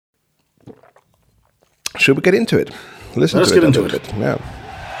Should we get into it? Let's get into it. Yeah.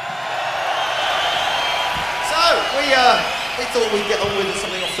 We thought we'd get on with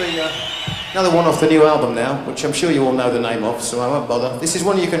something off another one off the new album now, which I'm sure you all know the name of, so I won't bother. This is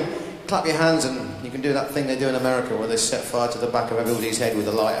one you can clap your hands and you can do that thing they do in America where they set fire to the back of everybody's head with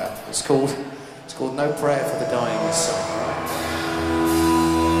a lighter. It's called No Prayer for the Dying, this song.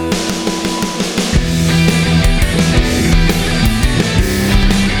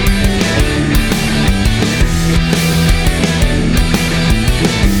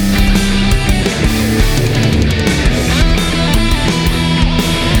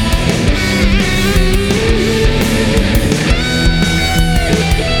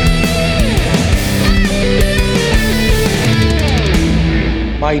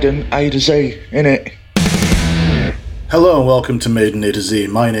 Maiden A to Z, innit? Hello and welcome to Maiden A to Z.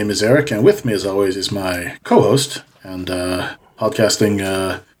 My name is Eric, and with me, as always, is my co-host and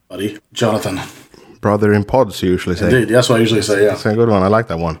podcasting buddy, Jonathan. Brother in pods, you usually say. Indeed, that's what I usually say, yeah. That's a good one. I like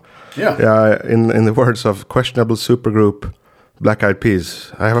that one. Yeah. Yeah, in the words of questionable supergroup Black Eyed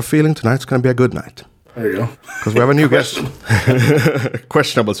Peas, I have a feeling tonight's going to be a good night. There you go. Because we have a new guest.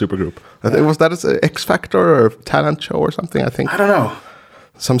 Questionable supergroup. Was that an X Factor or talent show or something, I think? I don't know.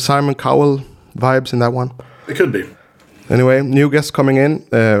 Some Simon Cowell vibes in that one. It could be. Anyway, new guest coming in.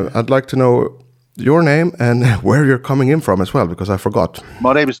 I'd like to know your name and where you're coming in from as well, because I forgot.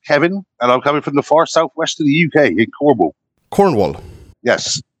 My name is Kevin, and I'm coming from the far southwest of the UK, in Cornwall. Cornwall?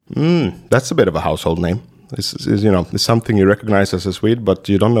 Yes. That's a bit of a household name. It's something you recognize as a Swede, but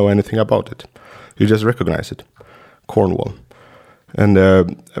you don't know anything about it. You just recognize it. Cornwall. And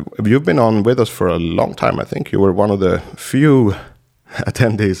you've been on with us for a long time, I think. You were one of the few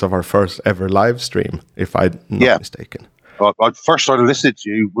attendees of our first ever live stream, if I'm not mistaken. I first started listening to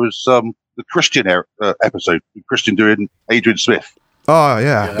you was the Christian episode, Christian doing Adrian Smith. Oh,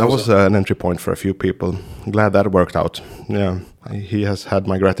 yeah, that was an entry point for a few people. Glad that worked out. Yeah, he has had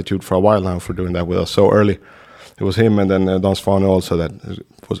my gratitude for a while now for doing that with us so early. It was him and then Don Svane also that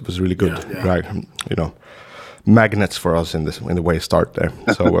was really good. Right, magnets for us in the way start there.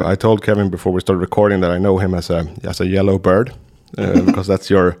 So I told Kevin before we started recording that I know him as a yellow bird. Because that's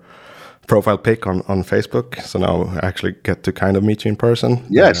your profile pic on Facebook. So now I actually get to kind of meet you in person.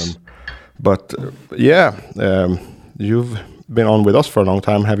 Yes. You've been on with us for a long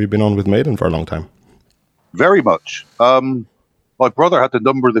time. Have you been on with Maiden for a long time? Very much. My brother had the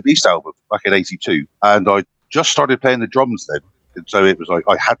Number of the Beast album back in '82, and I just started playing the drums then. And so it was like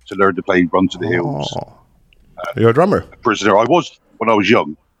I had to learn to play Run to the Hills. You're a drummer? Prisoner. I was when I was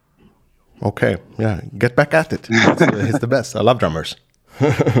young. Okay, yeah, get back at it. He's the best. I love drummers.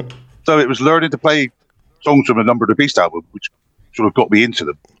 So it was learning to play songs from a Number of the Beast album, which sort of got me into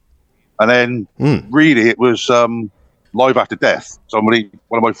them. And then really it was Live After Death. One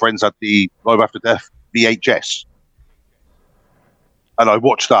of my friends had the Live After Death VHS. And I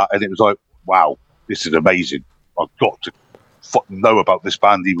watched that and it was like, wow, this is amazing. I've got to know about this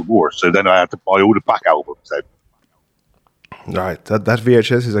band even more. So then I had to buy all the back albums then. Right, that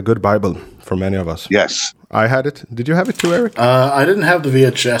VHS is a good Bible for many of us. Yes. I had it. Did you have it too, Eric? I didn't have the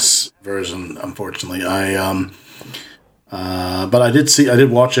VHS version, unfortunately. But I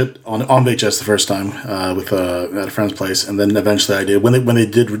did watch it on VHS the first time at a friend's place, and then eventually I did. When they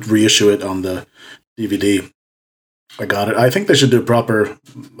did reissue it on the DVD, I got it. I think they should do a proper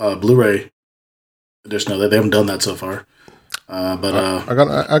Blu-ray edition of that. They haven't done that so far. I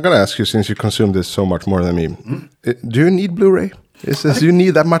gotta ask you, since you consume this so much more than me, do you need Blu-ray? Do you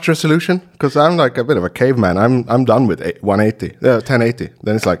need that much resolution? Because I'm like a bit of a caveman. I'm done with 1080.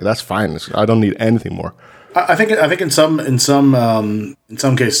 Then it's like that's fine. I don't need anything more. I think in some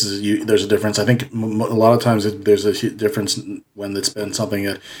cases there's a difference. I think a lot of times there's a difference when it's been something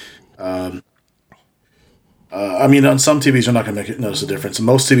that. On some TVs you're not going to notice a difference.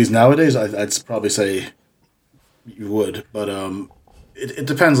 Most TVs nowadays, I'd probably say. You would, but it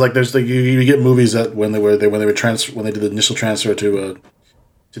depends. Like there's you get movies that when they did the initial transfer to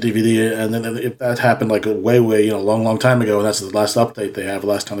DVD, and then if that happened like way long time ago, and that's the last update they have, the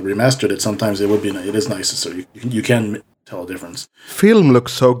last time they remastered it. Sometimes it is nice, so you can tell a difference. Film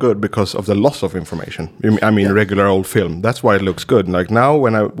looks so good because of the loss of information. Regular old film. That's why it looks good. Like now,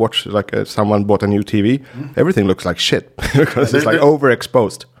 when I watch someone bought a new TV, everything looks like shit because it's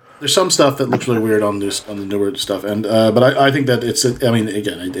overexposed. There's some stuff that looks really weird on the newer stuff, and but I think that it's.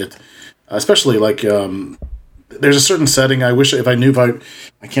 Especially like there's a certain setting. I wish if I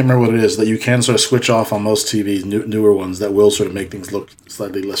can't remember what it is that you can sort of switch off on most TVs, newer ones that will sort of make things look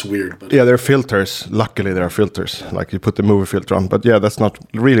slightly less weird. But yeah, there are filters. Luckily, there are filters. Like you put the movie filter on. But yeah, that's not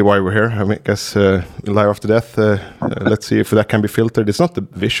really why we're here. I mean, I guess Live After Death. Let's see if that can be filtered. It's not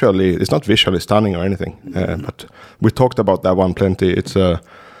visually stunning or anything. But we talked about that one plenty. It's a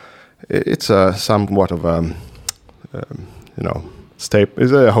somewhat of it's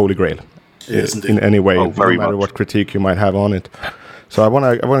a holy grail. In any way, no matter what critique you might have on it. So I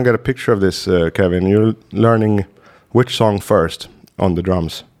want to get a picture of this, Kevin. You're learning which song first on the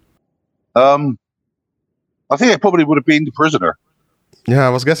drums? I think it probably would have been The Prisoner. Yeah, I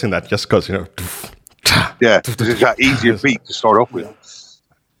was guessing that just because, Yeah, it's that easier beat to start off with.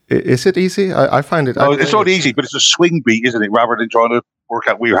 Is it easy? I find it... No, it's not easy, but it's a swing beat, isn't it? Rather than trying to work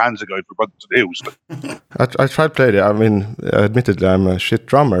out where your hands are going for runs and hills. I tried playing it. I mean, admittedly, I'm a shit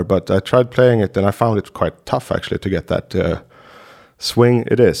drummer, but I tried playing it and I found it quite tough, actually, to get that swing.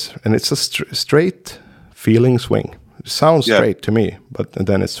 It is. And it's a straight feeling swing. It sounds straight to me, but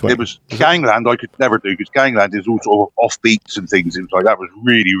then it's swing. It was Gangland I could never do, because Gangland is all sort of off beats and things. It was like, that was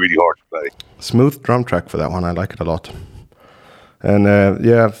really, really hard to play. Smooth drum track for that one. I like it a lot. And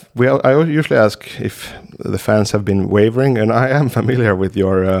I usually ask if the fans have been wavering, and I am familiar with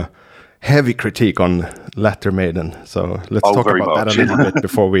your heavy critique on Latter Maiden. So let's talk about that a little bit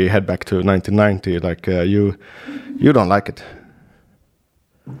before we head back to 1990. Like you don't like it.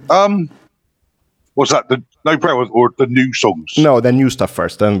 Was that the No Prayer or the new songs? No, the new stuff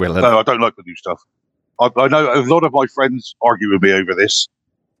first. Then we'll. No, I don't like the new stuff. I know a lot of my friends argue with me over this.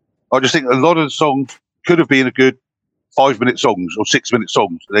 I just think a lot of the songs could have been a good 5-minute songs or 6-minute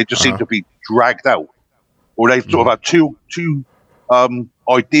songs. They just seem to be dragged out, or they've sort of had two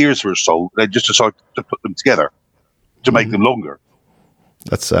ideas for a song. They just decide to put them together to make them longer.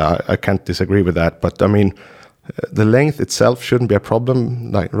 That's I can't disagree with that. But I mean, the length itself shouldn't be a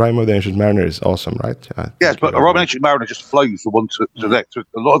problem. Like Rime of the Ancient Mariner is awesome, right? Yes, but Rime of the Ancient Mariner just flows from one to the next. A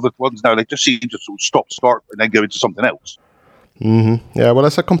lot of the ones now, they just seem to sort of stop, start, and then go into something else. Mm-hmm. Yeah, well,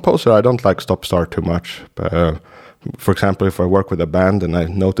 as a composer, I don't like stop-start too much. For example, if I work with a band and I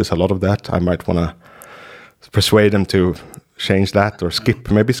notice a lot of that, I might want to persuade them to change that or skip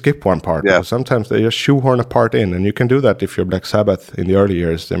one part. Yeah. Because sometimes they just shoehorn a part in, and you can do that if you're Black Sabbath in the early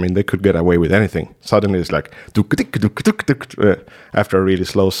years. I mean, they could get away with anything. Suddenly it's like after a really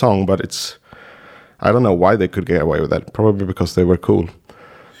slow song, but I don't know why they could get away with that. Probably because they were cool.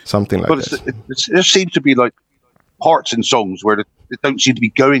 Something like that. It just seems to be like parts in songs where they don't seem to be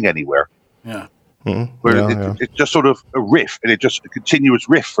going anywhere. Yeah. Mm-hmm. Where it's just sort of a riff, and it's just a continuous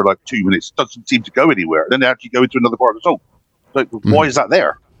riff for like 2 minutes. It doesn't seem to go anywhere. Then they actually go into another part of the song. Like, why is that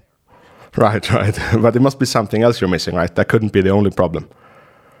there? Right. But it must be something else you're missing, right? That couldn't be the only problem.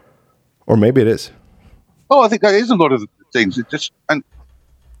 Or maybe it is. Oh, I think that is a lot of the things.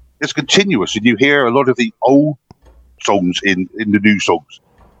 It's continuous, and you hear a lot of the old songs in the new songs.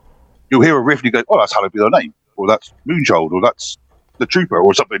 You'll hear a riff and you go, oh, that's Hallowed Be Thy Name, or that's Moonchild, or that's The Trooper,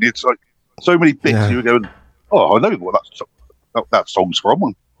 or something. It's like so many bits you're going, oh, I know what that song's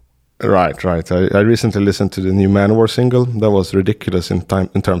from. Right. I recently listened to the new Manowar single. That was ridiculous in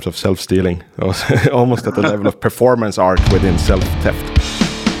terms of self-stealing. It was almost at the level of performance art within self-theft.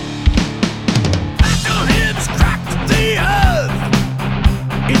 Metalheads cracked the earth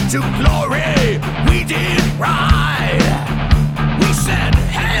into glory. We did ride. We said,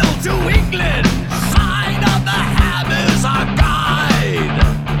 hail to England. Sign of the hammers, our guide.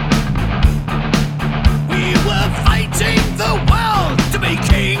 We were fighting the world to be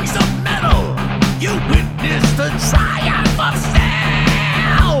kings of metal. You witnessed the triumph of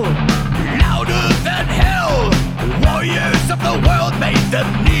sound. Louder than hell, warriors of the world made them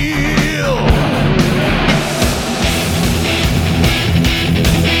kneel.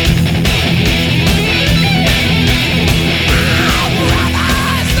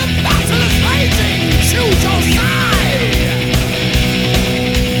 Choose your side.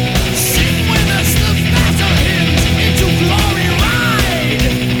 Sing with us the battle hymns into glory ride.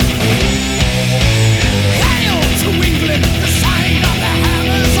 Hail to England, the sign of the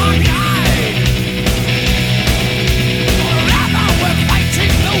hammers our guide. Forever we're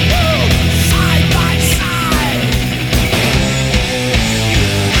fighting the world side by side.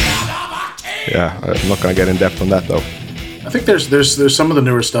 Yeah, I'm not gonna get in depth on that though. I think there's some of the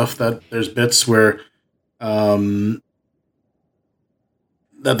newer stuff that there's bits where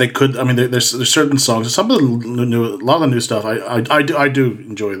that they could. I mean, there's certain songs. Some of the a lot of the new stuff. I do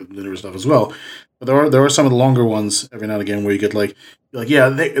enjoy the newer stuff as well. But there are some of the longer ones every now and again where you get like yeah,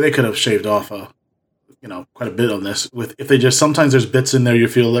 they could have shaved off quite a bit on this. If they just sometimes there's bits in there you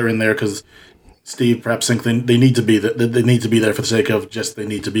feel they're in there because Steve perhaps think they need to be they need to be there for the sake of just they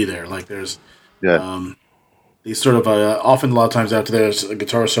need to be there. Like there's these sort of often a lot of times after there's a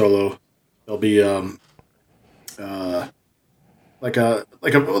guitar solo, there'll be there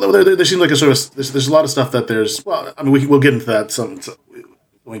seems like a sort of there's a lot of stuff that there's we'll get into that some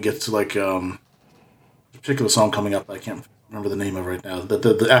when we get to like a particular song coming up I can't remember the name of right now.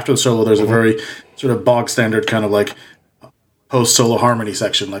 The after the solo there's a very sort of bog standard kind of like post solo harmony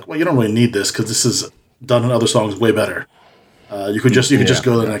section. Like, well, you don't really need this because this is done in other songs way better. You could just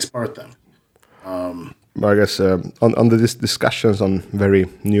go to the next part then. I guess on the discussions on very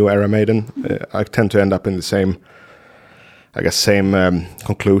new era Maiden, I tend to end up in the same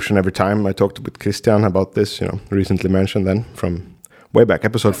conclusion every time. I talked with Christian about this, recently mentioned then from way back,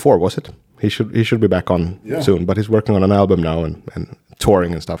 episode 4, was it? He should be back on soon, but he's working on an album now and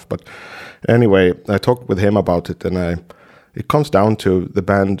touring and stuff. But anyway, I talked with him about it, and it comes down to the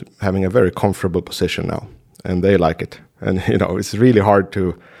band having a very comfortable position now, and they like it. And it's really hard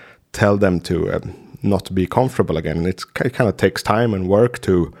to tell them to not be comfortable again. It kind of takes time and work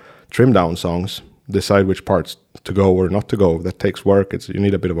to trim down songs, decide which parts to go or not to go. That takes work. You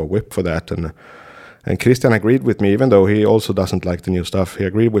need a bit of a whip for that. And Christian agreed with me, even though he also doesn't like the new stuff. He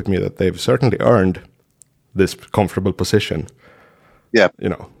agreed with me that they've certainly earned this comfortable position. Yeah,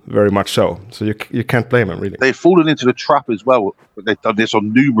 very much so. So you can't blame him, really. They've fallen into the trap as well. They've done this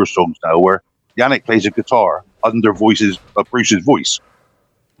on numerous songs now, where Yannick plays a guitar under Bruce's voice.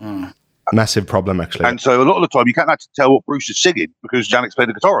 Massive problem, actually. And so a lot of the time, you can't actually tell what Bruce is singing because Yannick's playing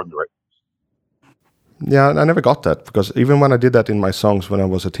the guitar under it. Yeah, I never got that, because even when I did that in my songs when I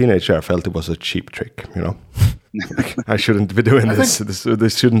was a teenager, I felt it was a cheap trick, I shouldn't be doing this.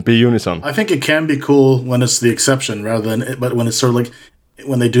 This shouldn't be unison. I think it can be cool when it's the exception rather than but when it's sort of like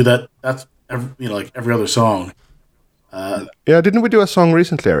when they do that, that's like every other song. Didn't we do a song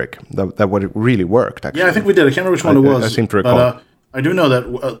recently, Eric, that would really worked, actually? Yeah, I think we did. I can't remember which one it was. I seem to recall. But I do know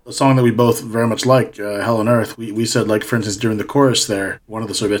that a song that we both very much like, Hell on Earth, we said, like, for instance, during the chorus there, one of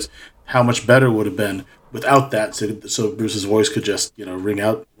the sort of bits, how much better it would have been without that, so Bruce's voice could just, ring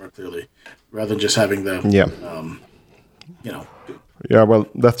out more clearly, rather than just having the, Yeah, well,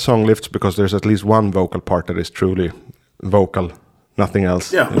 that song lifts because there's at least one vocal part that is truly vocal, nothing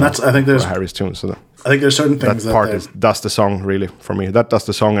else. Yeah, I think there's Harry's tune. So I think there's certain things that part does the song really for me. That does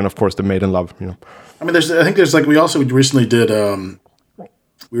the song, and of course the Maiden love. I mean, there's like we recently did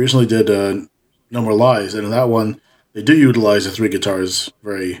No More Lies, and in that one they do utilize the 3 guitars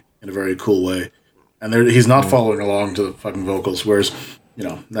in a very cool way, and he's not following along to the fucking vocals, whereas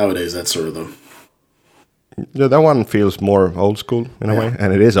nowadays that's sort of the. Yeah, that one feels more old school in a way,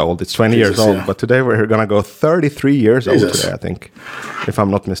 and it is old. It's 20 years old, but today we're going to go 33 years old today, I think, if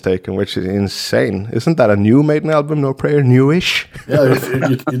I'm not mistaken, which is insane. Isn't that a new Maiden album, No Prayer? Newish? Yeah,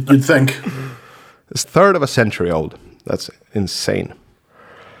 you'd think. It's third of a century old. That's insane.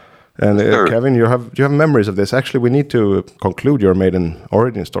 And Kevin, you have memories of this. Actually, we need to conclude your Maiden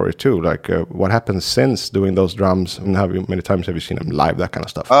origin story too. Like what happened since doing those drums, and many times have you seen them live? That kind of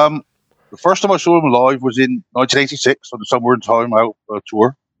stuff. The first time I saw them live was in 1986 on the Somewhere in Time Out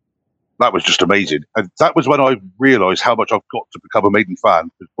tour. That was just amazing, and that was when I realised how much I've got to become a Maiden fan.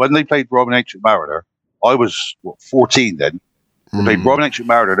 When they played Robin Ancient Mariner, I was 14 then. They played Robin Ancient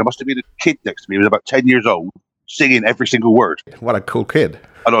Mariner. There must have been a kid next to me who was about 10 years old, singing every single word. What a cool kid.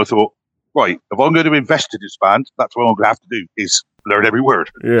 And I thought, right, if I'm going to invest in this band, that's what I'm going to have to do, is learn every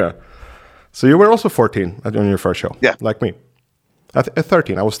word. Yeah. So you were also 14 on your first show. Yeah. Like me. At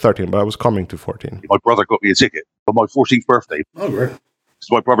 13. I was 13, but I was coming to 14. My brother got me a ticket on my 14th birthday. Oh, great.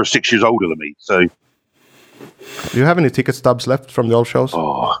 So my brother's 6 years older than me, so... Do you have any ticket stubs left from the old shows?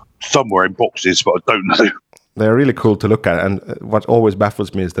 Oh, somewhere in boxes, but I don't know. They're really cool to look at, and what always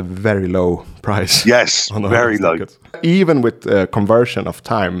baffles me is the very low price. Yes, very low. Tickets. Even with conversion of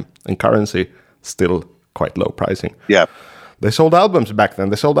time and currency, still quite low pricing. Yeah. They sold albums back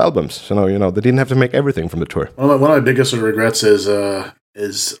then. So they didn't have to make everything from the tour. One of my biggest regrets is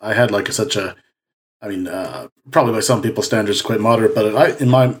I had like probably by some people's standards quite moderate, but in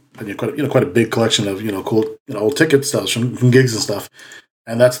my opinion, quite a big collection of cool old ticket stubs from gigs and stuff,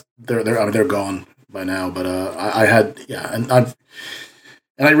 and they're gone by now. But I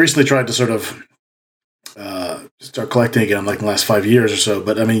recently tried to sort of start collecting again, like in the last 5 years or so.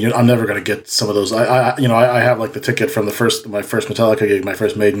 But I mean, I'm never going to get some of those. I have like the ticket from my first Metallica gig, my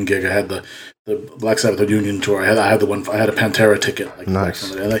first Maiden gig. I had the Black Sabbath Union tour. I had the one. I had a Pantera ticket. Like,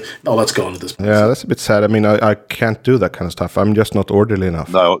 nice. Let's go into this place. Yeah, that's a bit sad. I mean, I can't do that kind of stuff. I'm just not orderly enough.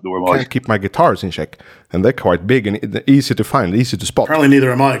 No, nor am I. Can't keep my guitars in check, and they're quite big and easy to find, easy to spot. Apparently,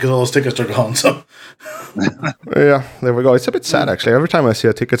 neither am I, because all those tickets are gone. So, yeah, there we go. It's a bit sad actually. Every time I see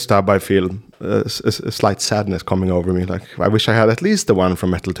a ticket stub, I feel a slight sadness coming over me. Like, I wish I had at least the one from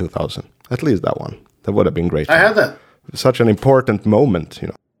Metal 2000. At least that one. That would have been great. I had that. Such an important moment, you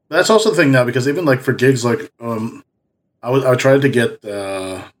know. That's also the thing now, because even like for gigs, like I tried to get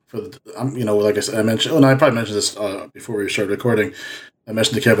for the, like I said, I mentioned, and I probably mentioned this before we started recording. I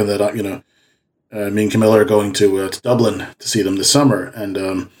mentioned to Kevin that me and Camilla are going to Dublin to see them this summer, and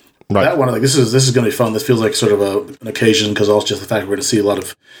right. That one, like this is going to be fun. This feels like sort of an occasion, because also just the fact we're going to see a lot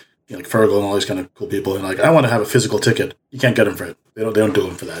of like Fergal and all these kind of cool people, and like I want to have a physical ticket. You can't get them for it. They don't do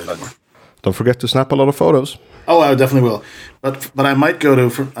them for that anymore. Don't forget to snap a lot of photos. Oh, I definitely will. But I might go to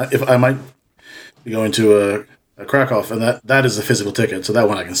if I might be going to Krakow, and that is a physical ticket, so that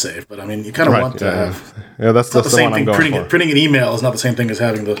one I can save. But I mean, you kind of want to have. Yeah, that's not the same one thing. I'm going for. Printing an email is not the same thing as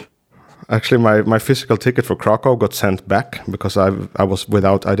having the. Actually, my physical ticket for Krakow got sent back because I was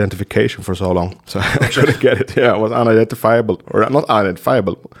without identification for so long, so I couldn't get it. Yeah, I was unidentifiable, or not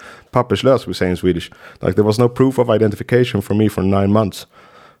unidentifiable, papperslös we say in Swedish. Like there was no proof of identification for me for 9 months.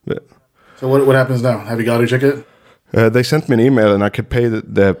 So what happens now? Have you got your ticket? They sent me an email, and I could pay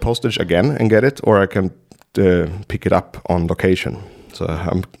the postage again and get it, or I can pick it up on location. So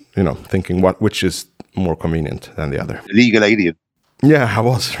I'm, thinking which is more convenient than the other. Illegal alien. Yeah, I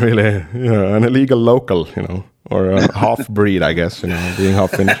was really an illegal local, or a half breed, I guess, being half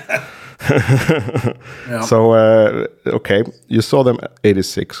Finnish. Yeah. So okay, you saw them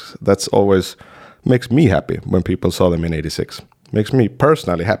 86. That's always makes me happy when people saw them in 86. Makes me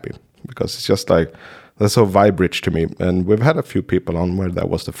personally happy. Because it's just like, that's so vibrant to me. And we've had a few people on where that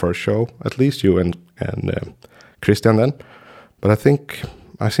was the first show, at least you and Christian then. But I think,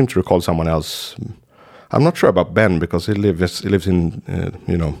 I seem to recall someone else. I'm not sure about Ben, because he lives in,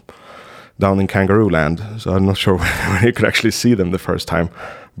 down in Kangaroo Land. So I'm not sure when you could actually see them the first time.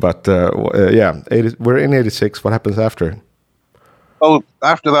 But we're in 86. What happens after? Oh,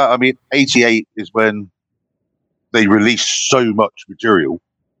 after that, I mean, 88 is when they released so much material.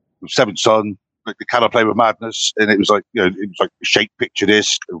 Seventh Son, like the Can I Play with Madness, and it was like it was like a shape picture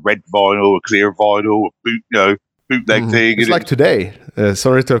disc, a red vinyl, a clear vinyl, a bootleg thing. It's like today.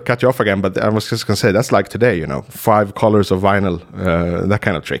 Sorry to cut you off again, but I was just gonna say that's like today. 5 colors of vinyl, that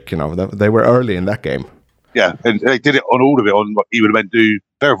kind of trick. They were early in that game. Yeah, and they did it on all of it. On even meant do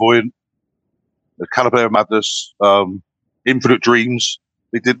Clairvoyant, the Can I Play with Madness, Infinite Dreams.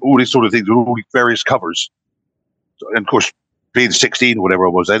 They did all these sort of things with all these various covers, and of course. Being 16 or whatever I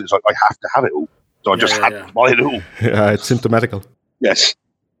was then, it's like I have to have it all. So I just had to buy it all. Yeah, it's symptomatical. Yes.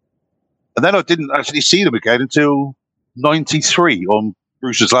 And then I didn't actually see them again until 93 on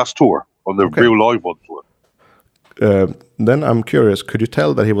Bruce's last tour, on the real live one tour. Then I'm curious, could you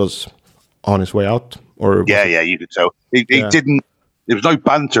tell that he was on his way out? Or yeah, you could tell. He didn't, there was no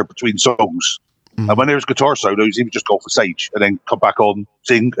banter between songs. And when there was guitar solos, he would just go off the stage and then come back on,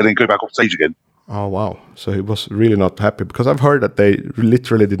 sing, and then go back off the stage again. Oh, wow. So he was really not happy, because I've heard that they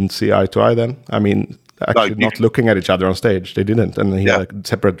literally didn't see eye to eye then. I mean, actually not looking at each other on stage. They didn't. And he had a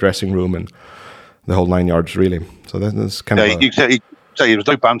separate dressing room and the whole 9 yards, really. So that's kind of... You say there was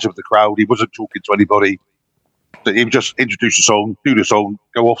no banter with the crowd. He wasn't talking to anybody. He would just introduce the song, do the song,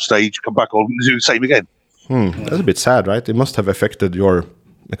 go off stage, come back on, and do the same again. That's a bit sad, right? It must have affected your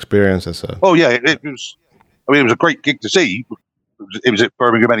experience as a... Oh, yeah. It was a great gig to see. It was at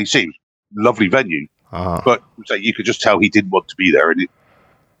Birmingham NEC. Lovely venue, but you could just tell he didn't want to be there. And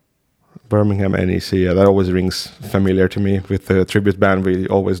Birmingham NEC, that always rings familiar to me. With the tribute band, we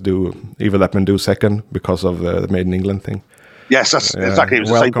always do Evil Lapman Do second because of the Made in England thing. Yes, that's exactly. It was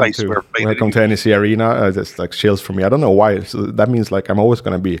the same place. Welcome to NEC Arena. It's like chills for me. I don't know why. So that means like I'm always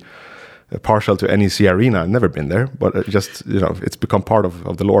going to be partial to NEC Arena. I've never been there, but it just it's become part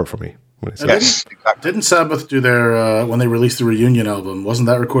of the lore for me. Yes, exactly. Didn't Sabbath do their when they released the reunion album? Wasn't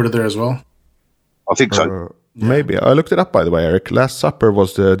that recorded there as well? I think so. Maybe I looked it up, by the way, Eric. Last Supper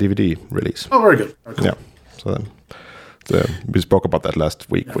was the DVD release. Oh, very good. Very cool. Yeah. So we spoke about that last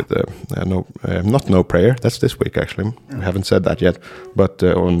week with not No Prayer. That's this week actually. We haven't said that yet, but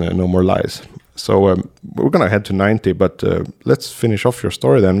on No More Lies. So we're gonna head to 90, but let's finish off your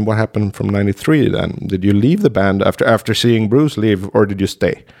story then. What happened from 93 then? Did you leave the band after seeing Bruce leave, or did you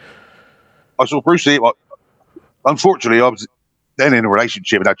stay? I saw Bruce leave. Unfortunately, then in a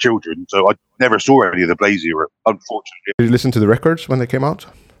relationship and had children, so I never saw any of the Blaze era, unfortunately. Did you listen to the records when they came out?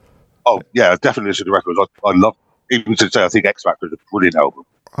 Oh, yeah, I definitely listened to the records. I love, even to say, I think X Factor is a brilliant album.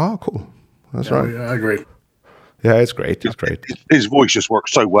 Oh, cool. That's right. Yeah, I agree. Yeah, it's great. It's great. His voice just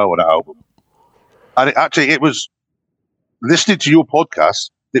works so well on that album. And it was listening to your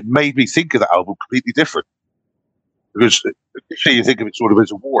podcast that made me think of that album completely different. Because initially you think of it sort of as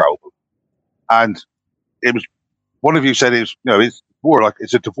a war album. And it was, one of you said it's more like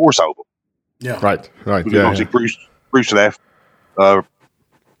it's a divorce album. Yeah. Right. Because Yeah. obviously Bruce left,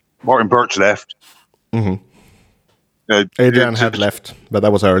 Martin Birch left. Mm-hmm. Adrian had left, but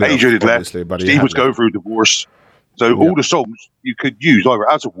that was early. Adrian had left. But Steve was going through a divorce. So all the songs you could use either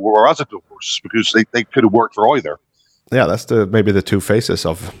as a war or as a divorce because they could have worked for either. Yeah, that's maybe the two faces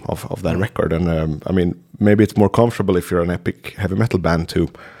of that record. And I mean, maybe it's more comfortable if you're an epic heavy metal band to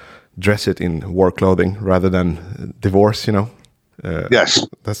dress it in war clothing rather than divorce, Yes.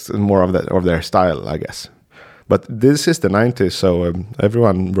 That's more of their style, I guess. But this is the 90s, so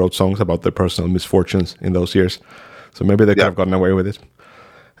everyone wrote songs about their personal misfortunes in those years. So maybe they could have gotten away with it.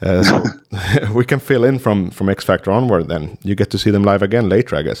 So we can fill in from X Factor onward then. You get to see them live again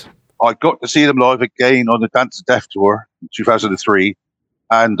later, I guess. I got to see them live again on the Dance to Death tour in 2003,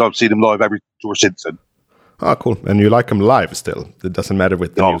 and I've seen them live every tour since then. Oh, cool. And you like them live still? It doesn't matter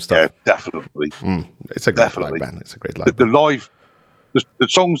with the new stuff? Yeah, definitely. It's a great live band. It's a great live band. The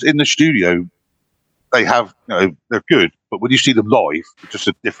songs in the studio, they have, they're good, but when you see them live, it's just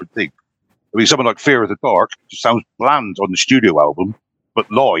a different thing. I mean, something like Fear of the Dark just sounds bland on the studio album, but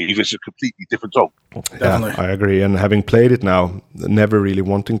live it's a completely different song. Yeah, I agree. And having played it now, never really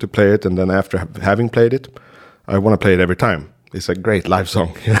wanting to play it, and then after having played it, I want to play it every time. It's a great live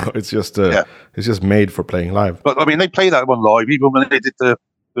song. It's just it's just made for playing live. But I mean, they play that one live even when they did the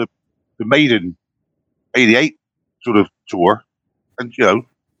Maiden '88 sort of tour, and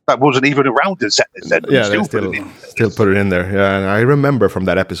that wasn't even around in set. Yeah, they still put it in there. Yeah, and I remember from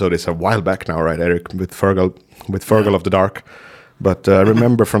that episode. It's a while back now, right, Eric? With Fergal of the Dark. But I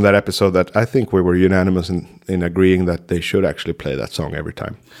remember from that episode that I think we were unanimous in agreeing that they should actually play that song every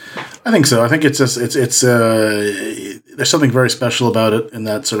time. I think so. I think it's there's something very special about it in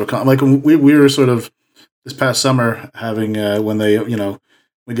that sort of like we were sort of this past summer having when they we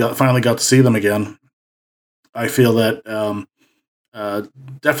finally got to see them again. I feel that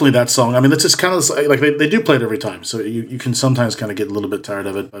definitely that song. I mean, it's just kind of like they do play it every time, so you can sometimes kind of get a little bit tired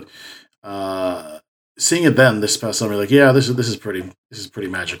of it, but. Seeing it then this past summer, like this is pretty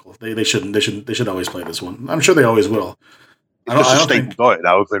magical. They should always play this one. I'm sure they always will. It's just a staple diet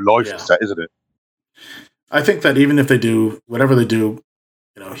now of their live set, isn't it? I think that even if they do whatever they do,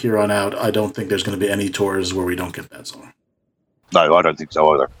 here on out, I don't think there's going to be any tours where we don't get that song. No, I don't think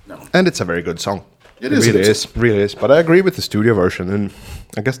so either. No, and it's a very good song. It really is. But I agree with the studio version, and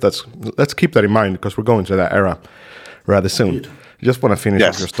I guess let's keep that in mind because we're going to that era rather soon. Indeed. Just want to finish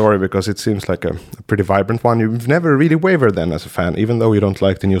up your story because it seems like a pretty vibrant one. You've never really wavered then as a fan, even though you don't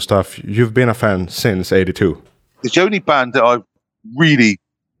like the new stuff. You've been a fan since '82. It's the only band that I've really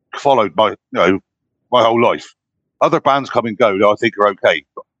followed my whole life. Other bands come and go that I think are okay.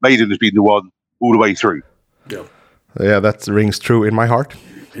 But Maiden has been the one all the way through. Yeah, that rings true in my heart.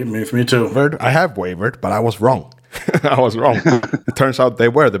 For me too. I have wavered, but I was wrong. I was wrong. It turns out they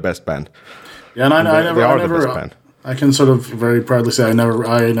were the best band. Yeah, and I never the best band. I can sort of very proudly say I never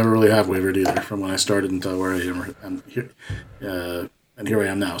really have wavered either from when I started until where I am here, and here I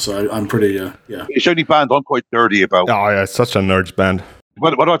am now. So I'm pretty It's the only band I'm quite dirty about. Oh yeah, it's such a nerds band.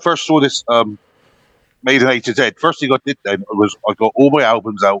 When I first saw this Maiden A to Z, first thing I did then was I got all my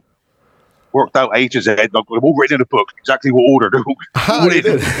albums out, worked out A to Z, and I've got them all written in a book, exactly what order they're all in.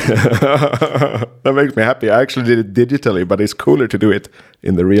 That makes me happy. I actually did it digitally, but it's cooler to do it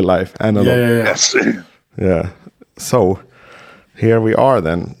in the real life analog. Yes. Yeah. So here we are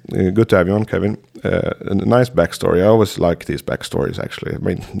then. Good to have you on, Kevin. A nice backstory. I always like these backstories, actually. I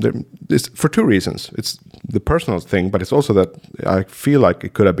mean, it's for two reasons. It's the personal thing, but it's also that I feel like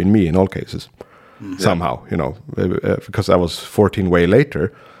it could have been me in all cases. Somehow, because I was 14 way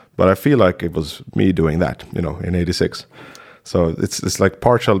later, but I feel like it was me doing that, in '86. So it's like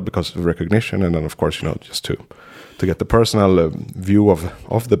partial because of recognition, and then of course, just to get the personal view of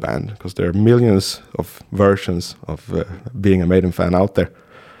the band, because there are millions of versions of being a Maiden fan out there.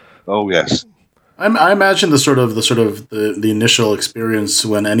 Oh yes, I imagine the initial experience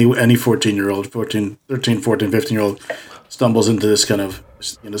when any 14-year-old, 13, 14, 15-year-old stumbles into this kind of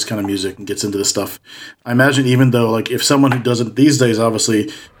music and gets into this stuff. I imagine even though like if someone who doesn't these days,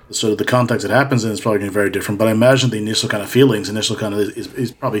 obviously sort of the context it happens in is probably going to be very different. But I imagine the initial kind of feelings,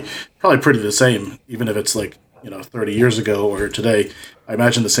 is probably pretty the same, even if it's like 30 years ago or today, I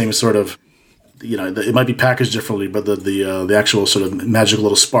imagine the same sort of, it might be packaged differently, but the actual sort of magical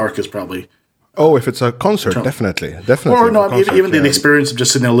little spark is probably. Oh, if it's a concert, definitely. Or no, even the experience of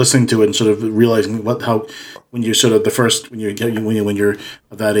just sitting there listening to it and sort of realizing when you're sort of when you're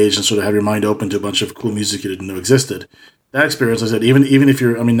of that age and sort of have your mind open to a bunch of cool music you didn't know existed. That experience, I said, even if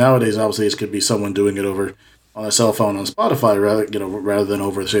you're, nowadays obviously it could be someone doing it over on a cell phone on Spotify rather than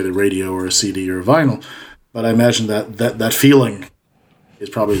over, say, the radio or a CD or a vinyl. But I imagine that feeling is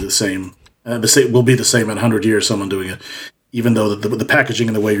probably the same. Will be the same in 100 years. Someone doing it, even though the packaging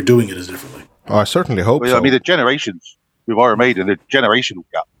and the way you're doing it is differently. Oh, I certainly hope so. I mean, the generations with Iron Maiden, the generational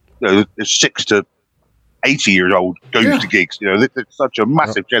gap. The 6 to 80 years old goes to gigs. It's such a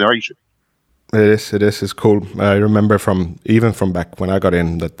massive generation. It is. It's cool. I remember from back when I got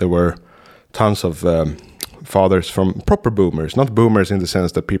in that there were tons of fathers from proper boomers, not boomers in the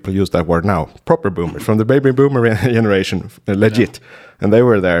sense that people use that word now. Proper boomers from the baby boomer generation, legit, and they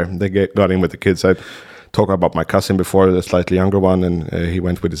were there. They got in with the kids. I talked about my cousin before, the slightly younger one, and he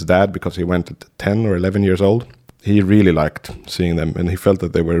went with his dad because he went at 10 or 11 years old. He really liked seeing them, and he felt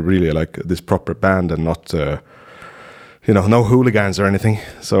that they were really like this proper band and not, no hooligans or anything.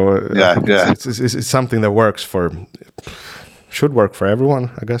 So it's something that should work for everyone,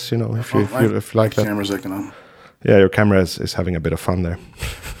 I guess. If you like that. Camera's looking. Yeah, your camera is having a bit of fun there.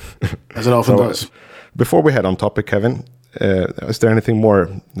 As it often does. Before we head on topic, Kevin, is there anything more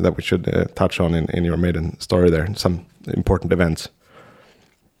that we should touch on in your Maiden story there? Some important events?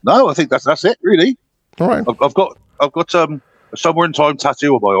 No, I think that's it, really. All right. I've got a Somewhere in Time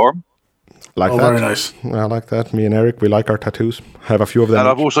tattoo on my arm. Like that. Very nice. I like that. Me and Eric, we like our tattoos. Have a few of them. And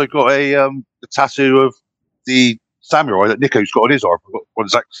I've also got a tattoo of the samurai that Nico's got on his arm. I've got one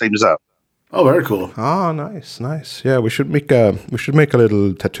exact same as that. Oh, very cool. Ah, nice. Yeah, we should make a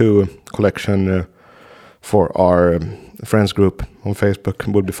little tattoo collection for our friends group on Facebook.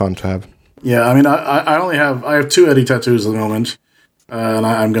 It would be fun to have. Yeah, I have 2 Eddie tattoos at the moment,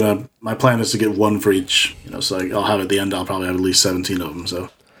 and my plan is to get one for each. So I'll have at the end. I'll probably have at least 17 of them. So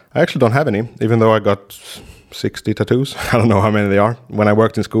I actually don't have any, even though I got 60 tattoos. I don't know how many they are. When I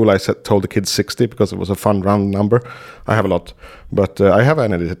worked in school, I told the kids 60 because it was a fun round number. I have a lot, but I have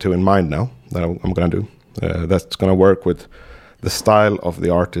an Eddie tattoo in mind now that I'm going to do. That's going to work with the style of the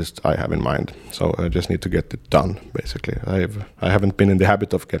artist I have in mind. So I just need to get it done, basically. I haven't been in the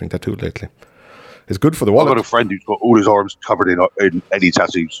habit of getting tattooed lately. It's good for the wallet. I've got a friend who's got all his arms covered in Eddie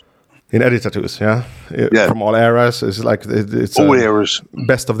tattoos. In Eddie tattoos, yeah. From all eras. It's like it's all eras.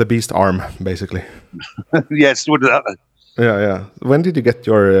 Best of the beast arm, basically. Yes, what that? Yeah. When did you get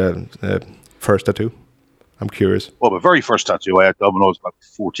your first tattoo? I'm curious. Well, my very first tattoo I had done when I was about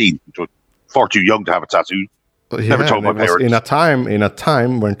 14, which was far too young to have a tattoo. Never told my parents. In a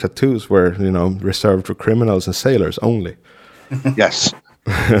time when tattoos were, reserved for criminals and sailors only. Yes.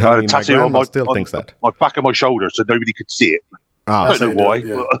 I had a tattoo on my back of my shoulder so nobody could see it. I don't know why.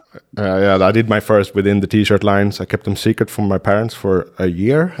 Yeah, I did my first within the T-shirt lines. I kept them secret from my parents for a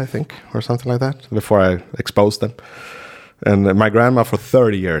year, I think, or something like that, before I exposed them. And my grandma for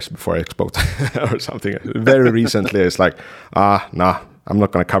 30 years before I exposed or something. Very recently, it's like, nah, I'm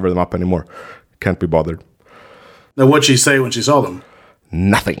not going to cover them up anymore. Can't be bothered. Now, what'd she say when she saw them?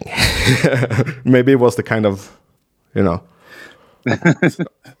 Nothing. Maybe it was the kind of,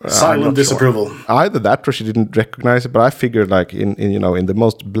 silent disapproval. Sure. Either that or she didn't recognize it, but I figured like in the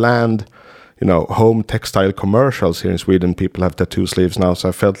most bland, home textile commercials here in Sweden, people have tattoo sleeves now. So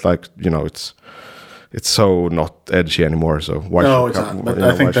I felt like, it's so not edgy anymore. So why? No, it's not. But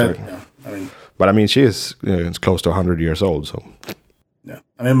I think that. But I mean, she is it's close to 100 years old. So yeah,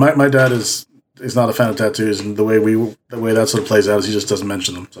 my dad is not a fan of tattoos, and the way that sort of plays out is he just doesn't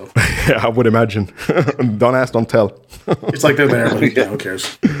mention them. So yeah, I would imagine. Don't ask, don't tell. It's like they're there, but who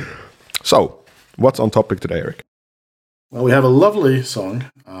cares? So, what's on topic today, Eric? Well, we have a lovely song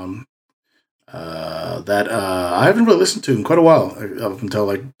that I haven't really listened to in quite a while, up until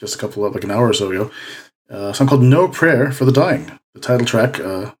like just an hour or so ago. A song called "No Prayer for the Dying," the title track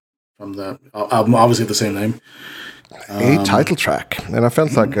from the album, obviously the same name. A title track, and I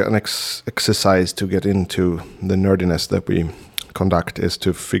felt like an exercise to get into the nerdiness that we conduct is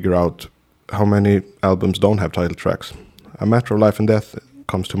to figure out how many albums don't have title tracks. A Matter of Life and Death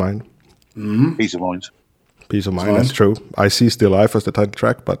comes to mind. Mm-hmm. Peace of Mind. Peace of Mind, that's true. I See Still Life as the title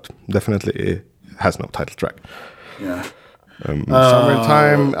track, but definitely it has no title track. Yeah. Summer in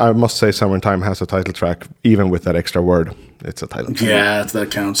Time, I must say Summer in Time has a title track, even with that extra word. It's a title track. Yeah,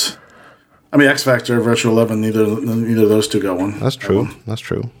 that counts. I mean, X Factor, Virtual 11, neither of those two got one. That's true. That's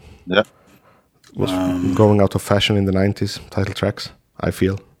true. Yeah. Was going out of fashion in the 90s, title tracks, I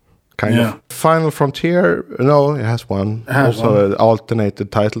feel. kind of. Final Frontier, no, it has one. It has also one. an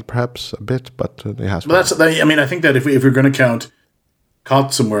alternated title, perhaps a bit, but it has But I mean, I think that if we're going to count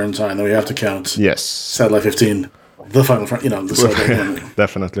Caught Somewhere in Time, then we have to count Yes. Satellite 15, the Final Front, the Satellite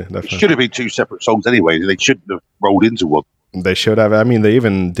Definitely. It should have been two separate songs anyway. They shouldn't have rolled into one. They should have. I mean, they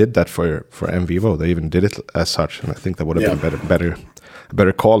even did that for MVivo. They even did it as such, and I think that would have been a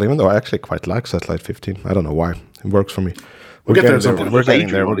better call. Even though I actually quite like Satellite 15, I don't know why. It works for me. We'll get there at some point. We're getting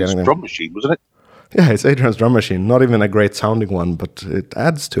there. We're getting there. Drum machine, wasn't it? Yeah, it's Adrian's drum machine. Not even a great sounding one, but it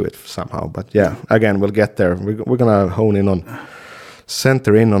adds to it somehow. But yeah, again, we'll get there. We're gonna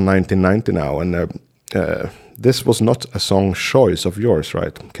center in on 1990 now, and this was not a song choice of yours,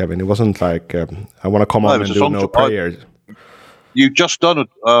 right, Kevin? It wasn't like I want to come on and do No Prayer. You've just done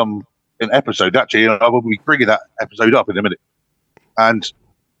an episode, actually, and I will be bringing that episode up in a minute. And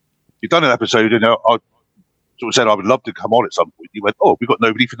you've done an episode, and I sort of said I would love to come on at some point. You went, "Oh, we've got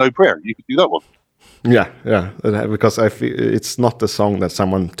Nobody for No Prayer. You could do that one." Yeah, because I feel it's not a song that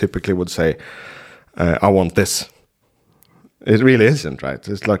someone typically would say, "I want this." It really isn't, right?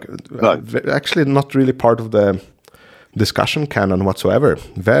 It's like actually not really part of the discussion canon whatsoever.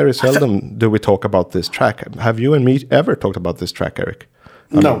 Very seldom do we talk about this track. Have you and me ever talked about this track, Eric?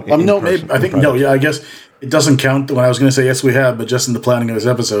 No, maybe, I think no. Yeah, I guess it doesn't count. When I was going to say yes, we have, but just in the planning of this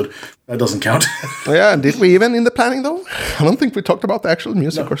episode, that doesn't count. Yeah, did we even in the planning though? I don't think we talked about the actual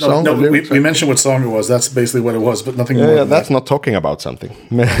music or song. No, we mentioned what song it was. That's basically what it was, but nothing more. Yeah, that's not talking about something.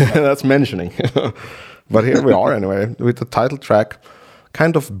 That's mentioning. But here we are anyway with the title track.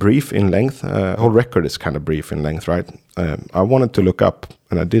 Kind of brief in length. Whole record is kind of brief in length, right? I wanted to look up,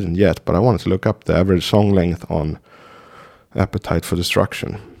 and I didn't yet, but I wanted to look up the average song length on Appetite for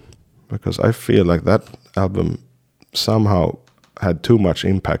Destruction, because I feel like that album somehow had too much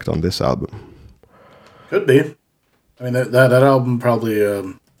impact on this album. Could be. I mean, that album probably.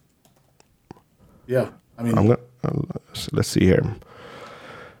 Yeah, I mean. Let's see here.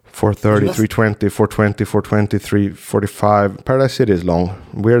 430, 320, 420, 420, 345. Paradise City is long.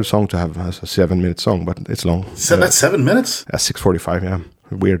 Weird song to have as a 7-minute song, but it's long. So that's 7 minutes? 6:45, yeah.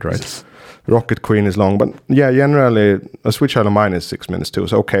 Weird, right? Rocket Queen is long, but yeah, generally A Sweet Child of Mine is 6 minutes too.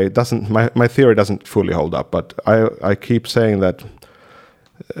 So okay, it doesn't. My theory doesn't fully hold up, but I keep saying that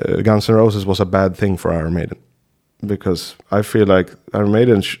Guns N' Roses was a bad thing for Iron Maiden, because I feel like Iron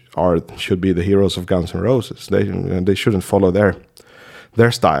Maiden should be the heroes of Guns N' Roses. They shouldn't follow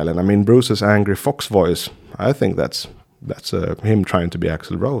their style. And I mean, Bruce's angry fox voice, I think that's him trying to be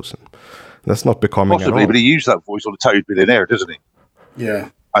Axl Rose. And that's not becoming possibly, but he used that voice on the Toad Millionaire, doesn't he? Yeah.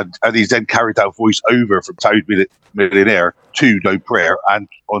 And he's then carried that voice over from Toad Millionaire to No Prayer and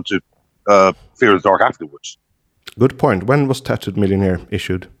onto Fear of the Dark afterwards. Good point. When was Tattooed Millionaire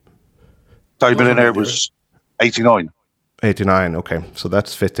issued? Toad Millionaire was 89. 89, okay. So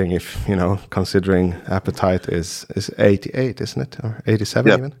that's fitting if, considering Appetite is 88, isn't it? Or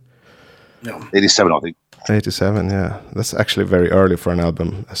 87 even? No. 87, I think. 87, yeah. That's actually very early for an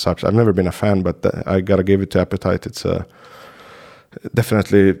album as such. I've never been a fan, but I gotta give it to Appetite. It's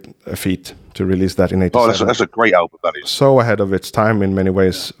definitely a feat to release that in 87. Oh, that's a great album, that is. So ahead of its time in many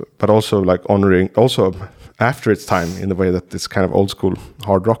ways, but also like honoring, also after its time in the way that it's kind of old school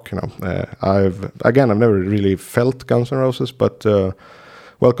hard rock, I've never really felt Guns N' Roses, but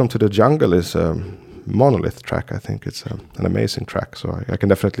Welcome to the Jungle is a Monolith track. I think it's an amazing track, so I can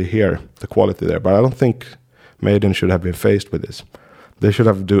definitely hear the quality there, but I don't think Maiden should have been faced with this. They should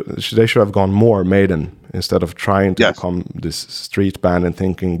have gone more Maiden instead of trying to become this street band and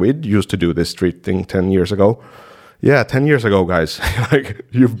thinking we used to do this street thing 10 years ago. Yeah, 10 years ago, guys. Like,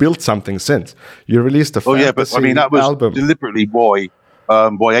 you've built something since. You released a fantasy but I mean, that was album. Deliberately why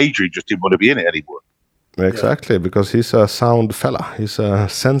Adrian just didn't want to be in it anymore. Exactly, because he's a sound fella. He's a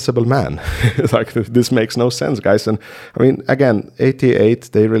sensible man. Like, this makes no sense, guys. And, I mean, again,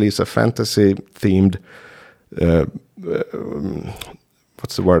 88, they release a fantasy-themed...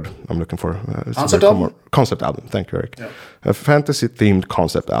 what's the word I'm looking for? Concept album? Concept album, thank you, Eric. Yeah. A fantasy-themed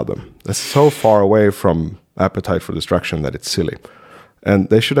concept album. That's so far away from Appetite for Destruction that it's silly. And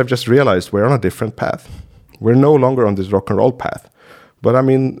they should have just realized we're on a different path. We're no longer on this rock and roll path. But I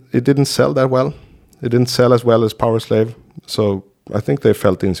mean, it didn't sell that well. It didn't sell as well as Power Slave. So I think they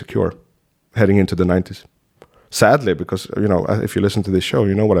felt insecure heading into the 90s. Sadly, because, if you listen to this show,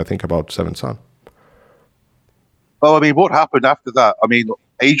 you know what I think about Seventh Son. Well, I mean, what happened after that? I mean,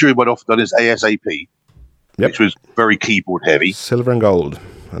 Adrian went off and done his ASAP, which was very keyboard heavy. Silver and Gold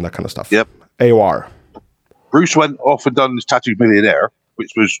and that kind of stuff. Yep. AOR. Bruce went off and done his Tattooed Millionaire,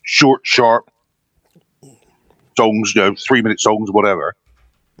 which was short, sharp songs, 3-minute songs, whatever.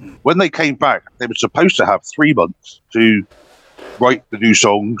 When they came back, they were supposed to have 3 months to write the new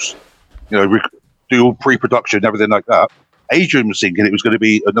songs, do all pre-production, everything like that. Adrian was thinking it was going to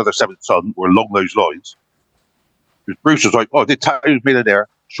be another Seventh Son or along those lines. Bruce was like, "Oh, did Tattoos Millionaire,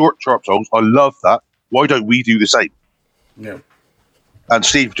 short, sharp songs. I love that. Why don't we do the same?" Yeah. And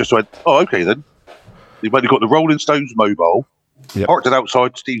Steve just went, "Oh, okay then." He went and got the Rolling Stones mobile, parked it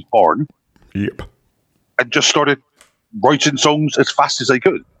outside Steve's barn, and just started writing songs as fast as they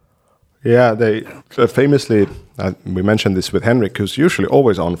could. Yeah, they famously, we mentioned this with Henrik, who's usually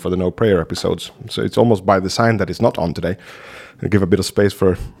always on for the No Prayer episodes. So it's almost by design that he's not on today. I'll give a bit of space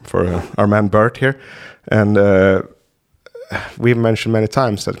for our man Bert here. And we've mentioned many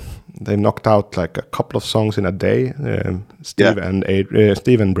times that they knocked out like a couple of songs in a day, Steve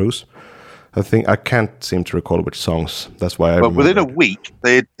and Bruce. I can't seem to recall which songs. That's why But within a week,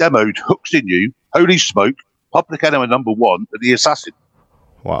 they had demoed Hooks in You, Holy Smoke, Public Enemy #1, and The Assassin.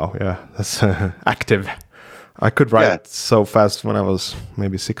 Wow, yeah, that's active. I could write so fast when I was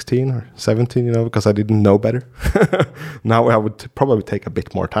maybe 16 or 17, because I didn't know better. Now I would probably take a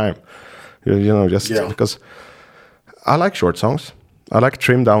bit more time, because I like short songs. I like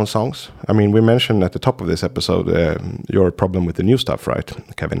trimmed down songs. I mean, we mentioned at the top of this episode your problem with the new stuff, right,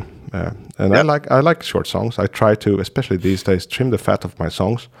 Kevin? And I like short songs. I try to, especially these days, trim the fat of my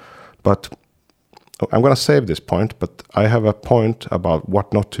songs, but I'm going to save this point, but I have a point about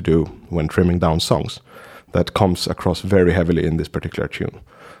what not to do when trimming down songs that comes across very heavily in this particular tune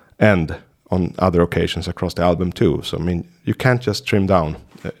and on other occasions across the album too. So, I mean, you can't just trim down.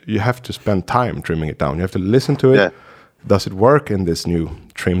 You have to spend time trimming it down. You have to listen to it. Yeah. Does it work in this new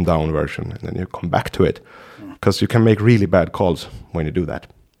trimmed down version? And then you come back to it because you can make really bad calls when you do that.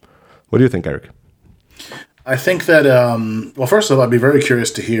 What do you think, Eric? I think that, well, first of all, I'd be very curious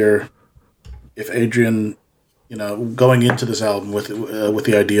to hear if Adrian, going into this album with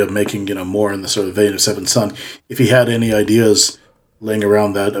the idea of making, more in the sort of vein of Seventh Son, if he had any ideas laying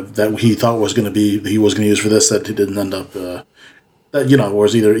around that he thought he was going to use for this that he didn't end up, or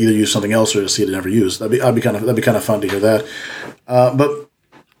was either use something else or just he had never used. That'd be kind of fun to hear that. But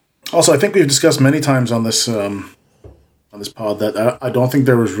also, I think we've discussed many times on this pod that I don't think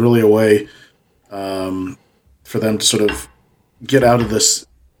there was really a way for them to sort of get out of this.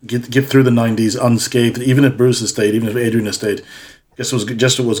 Get through the 90s unscathed, even if Bruce has stayed, even if Adrian has stayed. I guess it was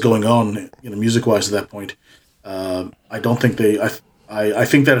just what was going on, music-wise at that point. I don't think I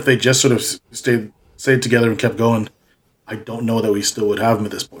think that if they just sort of stayed together and kept going, I don't know that we still would have them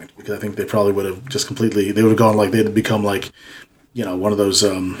at this point, because I think they probably would have just completely. They would have gone like they'd become like, one of those. I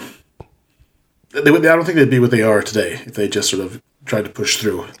don't think they'd be what they are today if they just sort of tried to push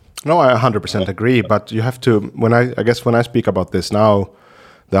through. No, I 100% agree. But you have to. When I speak about this now,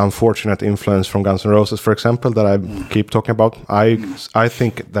 the unfortunate influence from Guns N' Roses, for example, that I keep talking about, I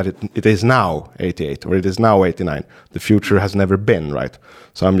think that it is now 88 or it is now 89. The future has never been, right?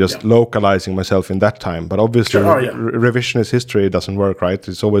 So I'm just localizing myself in that time. But obviously, revisionist history doesn't work, right?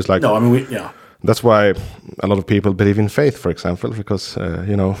 It's always like... No, I mean, That's why a lot of people believe in faith, for example, because,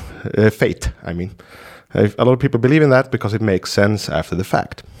 fate, I mean. A lot of people believe in that because it makes sense after the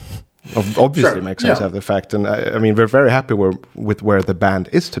fact. Obviously makes sense after the fact. And I mean, we're very happy with where the band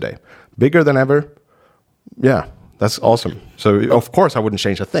is today. Bigger than ever. Yeah, that's awesome. So, of course, I wouldn't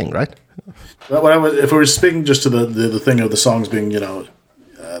change a thing, right? Well, if we were speaking just to the thing of the songs being,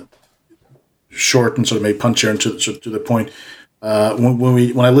 short and sort of made punchier and to the point,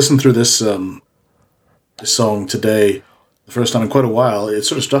 when I listened through this song today, the first time in quite a while, it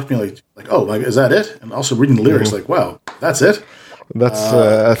sort of struck me like, is that it? And also reading the lyrics, like, wow, that's it? That's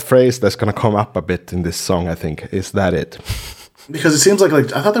a phrase that's going to come up a bit in this song, I think. Is that it? Because it seems like I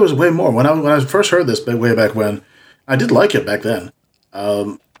thought there was way more. When I first heard this way back when, I did like it back then.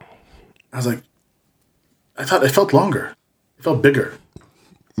 I was like, I thought it felt longer. It felt bigger.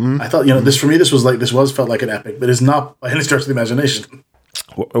 I thought, this felt like an epic, but it's not by any stretch of the imagination.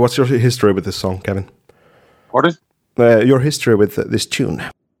 What's your history with this song, Kevin? Pardon? Your history with this tune.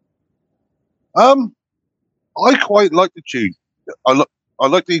 I quite like the tune. I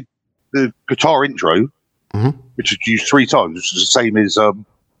like the guitar intro, which is used 3 times, which is the same as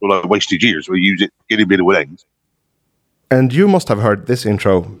Wasted Years, where you use it beginning, middle, and end. And you must have heard this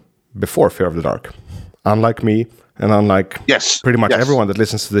intro before Fear of the Dark. Unlike me, and unlike pretty much everyone that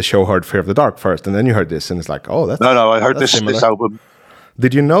listens to the show heard Fear of the Dark first, and then you heard this, and it's like, oh, that's... No, I heard this album.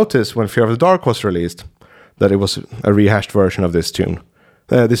 Did you notice when Fear of the Dark was released that it was a rehashed version of this tune?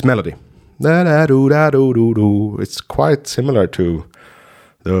 This melody. It's quite similar to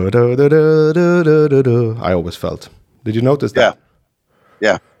I always felt. Did you notice that?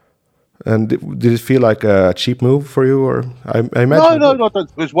 Yeah. And did it feel like a cheap move for you, or I imagine? No.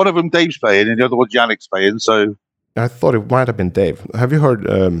 There's one of them Dave's playing, and the other one Yannick's playing. So I thought it might have been Dave. Have you heard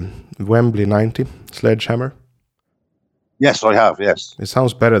Wembley 90, Sledgehammer? Yes, I have, yes. It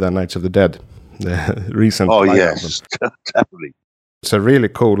sounds better than Knights of the Dead, the recent Oh, live yes, definitely. It's a really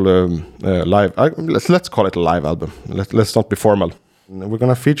cool live... let's call it a live album. Let's not be formal. We're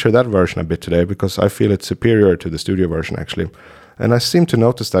going to feature that version a bit today because I feel it's superior to the studio version, actually. And I seem to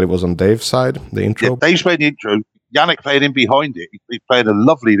notice that it was on Dave's side, the intro. Yeah, Dave's playing the intro. Yannick played in behind it. He played a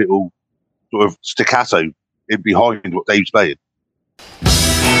lovely little sort of staccato in behind what Dave's playing.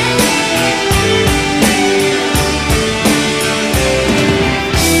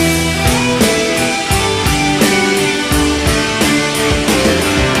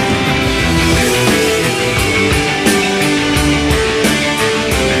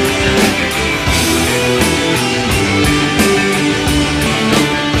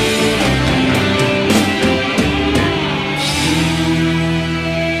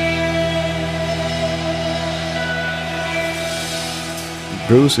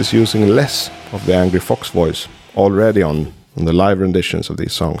 Bruce is using less of the Angry Fox voice already on the live renditions of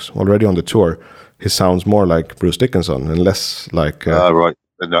these songs. Already on the tour, he sounds more like Bruce Dickinson and less like... right,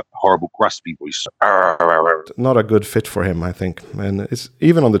 and that horrible graspy voice. Not a good fit for him, I think. And it's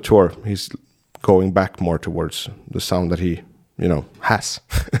even on the tour, he's going back more towards the sound that he, has.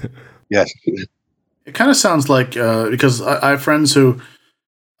 Yes. It kind of sounds like, because I have friends who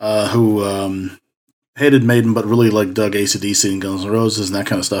hated Maiden, but really like dug AC/DC and Guns N' Roses and that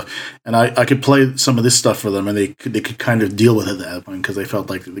kind of stuff. And I could play some of this stuff for them, and they could kind of deal with it at that point because they felt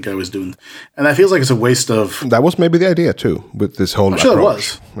like the guy was doing. And that feels like it's a waste of. That was maybe the idea too, with this whole. I'm sure it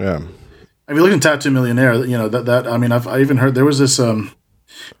was. Yeah. I mean, looking at Tattoo Millionaire, that I mean, I even heard there was this.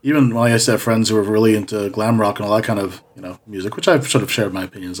 Even when I used to have friends who were really into glam rock and all that kind of music, which I've sort of shared my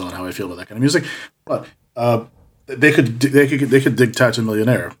opinions on how I feel about that kind of music, but they could dig Tattoo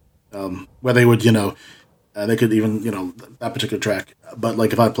Millionaire. Where they would, they could even, that particular track. But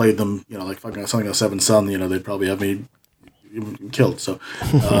like if I played them, like fucking something like Seventh Son, they'd probably have me killed. So.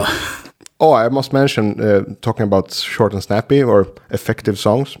 Oh, I must mention, talking about short and snappy or effective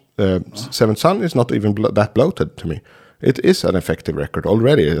songs, Seventh Son is not even that bloated to me. It is an effective record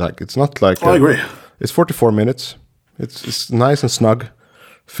already. Like it's not like. I agree. It's 44 minutes. It's nice and snug,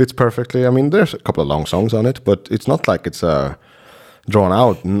 fits perfectly. I mean, there's a couple of long songs on it, but it's not like it's drawn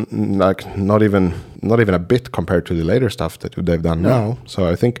out, like not even a bit compared to the later stuff that they've done now. So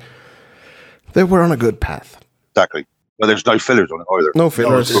I think they were on a good path. Exactly. Well, there's no fillers on it either. No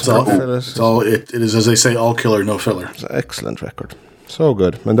fillers. It is, as they say, all killer, no filler. It's an excellent record. So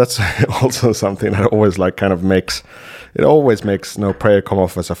good. And that's also something that always always makes No Prayer come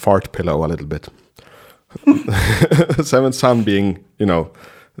off as a fart pillow a little bit. Seventh Son being,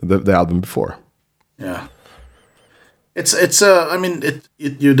 the album before. Yeah. It's I mean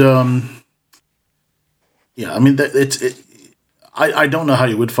I don't know how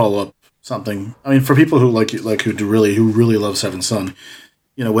you would follow up something. I mean, for people who who really love Seventh Son,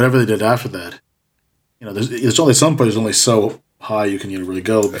 whatever they did after that, there's only some point. There's only so high you can really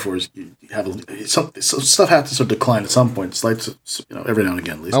go before you have some stuff has to sort of decline at some point. It's like every now and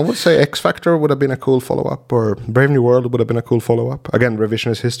again at least. I would say X Factor would have been a cool follow up, or Brave New World would have been a cool follow up. Again,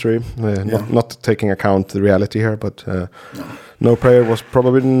 revisionist history, not taking account the reality here, but No Prayer was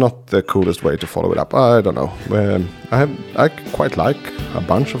probably not the coolest way to follow it up. I don't know. I quite like a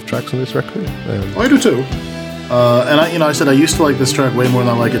bunch of tracks on this record. I do too. And I said I used to like this track way more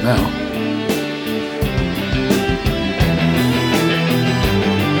than I like it now.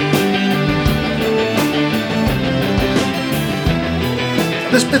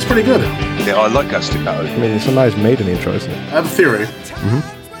 It's pretty good. Yeah, I like that staccato. I mean, it's a nice Maiden intro, isn't it? I have a theory. Mm-hmm.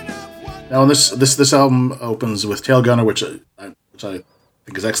 Now, this album opens with Tail Gunner, which I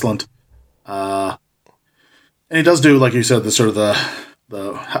think is excellent. And he does do, like you said, the sort of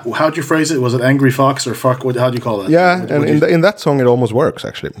the how'd you phrase it? Was it Angry Fox or fuck? How do you call that? Yeah, in that song it almost works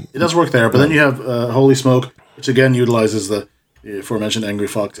actually. It does work there, but then you have Holy Smoke, which again utilizes the aforementioned Angry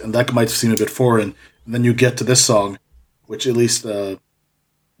Fox, and that might seem a bit foreign. And then you get to this song, which at least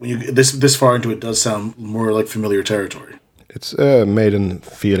when you this far into it does sound more like familiar territory. It's a Maiden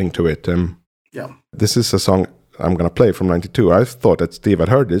feeling to it. Yeah, this is a song I'm gonna play from '92. I thought that Steve had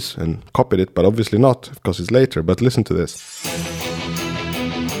heard this and copied it, but obviously not because it's later. But listen to this.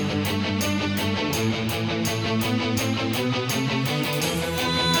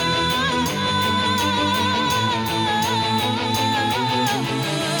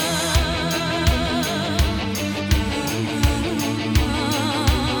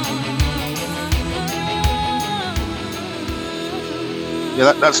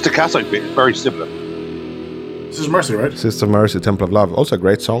 Yeah, that staccato bit is very similar. This Sisters of Mercy, right? Sisters of Mercy, Temple of Love. Also a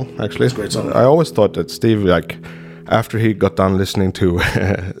great song, actually. It's a great song. I always thought that Steve, like, after he got done listening to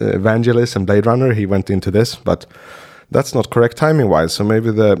Evangelist and Blade Runner, he went into this, but that's not correct timing-wise. So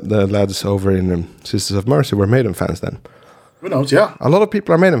maybe the lads over in Sisters of Mercy were Maiden fans then. Who knows? Yeah. A lot of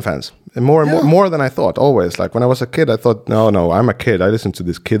people are Maiden fans, and more than I thought. Always, like when I was a kid, I thought, no, I'm a kid. I listened to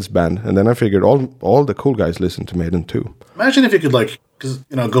this kids band, and then I figured all the cool guys listen to Maiden too. Imagine if you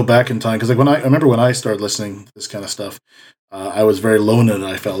could go back in time, because like I remember when I started listening to this kind of stuff, I was very lonely.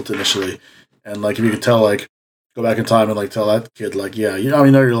 I felt initially, and like if you could tell, like go back in time and like tell that kid, like I know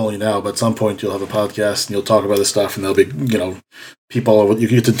you're lonely now, but at some point you'll have a podcast and you'll talk about this stuff, and there'll be people over, you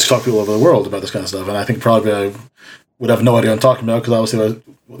get to talk to people over the world about this kind of stuff, and I think probably I would have no idea what I'm talking about because obviously,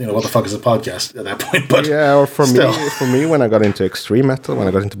 what the fuck is a podcast at that point? But yeah, or for still. me, when I got into extreme metal, when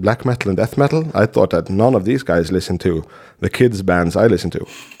I got into black metal and death metal, I thought that none of these guys listened to the kids' bands I listened to.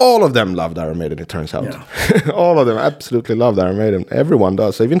 All of them loved Iron Maiden, it turns out. Yeah. All of them absolutely loved Iron Maiden. Everyone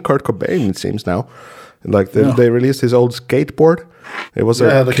does. Even Kurt Cobain, it seems now. Like they released his old skateboard. It was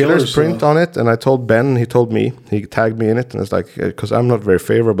a Killer's print on it, and I told Ben, he told me, he tagged me in it, and it's like, because I'm not very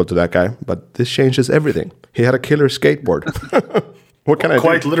favorable to that guy, but this changes everything. He had a killer skateboard. What can I do?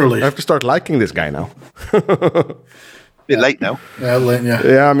 Quite literally. I have to start liking this guy now. Bit late now. Yeah, late, yeah.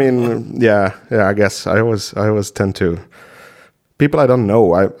 Yeah, I mean, I guess I always tend to, people I don't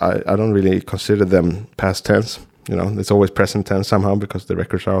know, I don't really consider them past tense. It's always present tense somehow because the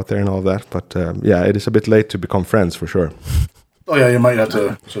records are out there and all that. But it is a bit late to become friends for sure. Oh yeah, you might have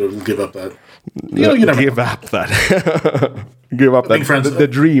to sort of give up that. You never give up that. Give up that. Friends, the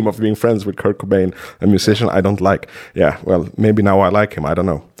dream of being friends with Kurt Cobain, a musician I don't like. Yeah, well, maybe now I like him. I don't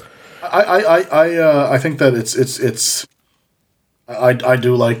know. I think that it's. I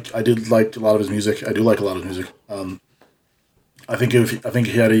did like a lot of his music. I do like a lot of his music. I think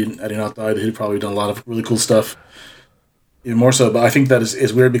had he not died, he'd probably done a lot of really cool stuff. Even more so, but I think that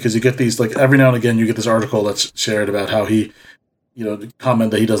is weird because you get these, like, every now and again you get this article that's shared about how he,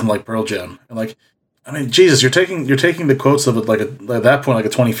 comment that he doesn't like Pearl Jam, and like, I mean, Jesus, you're taking the quotes of it at that point like a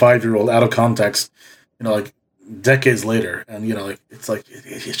 25-year-old out of context, like decades later, and it's like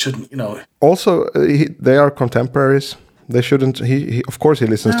it shouldn't, Also, they are contemporaries. They shouldn't. He of course he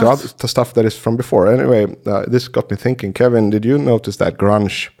listens to stuff that is from before. Anyway, this got me thinking. Kevin, did you notice that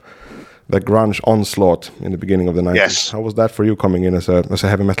grunge onslaught in the beginning of the 90s? Yes. How was that for you coming in as a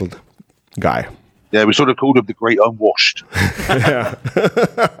heavy metal guy? Yeah, we sort of called him the Great Unwashed. Yeah.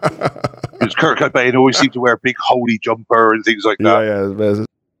 Because Kurt Cobain always seemed to wear a big holy jumper and things like that. Yeah.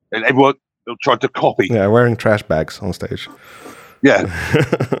 And everyone tried to copy. Yeah, wearing trash bags on stage. Yeah.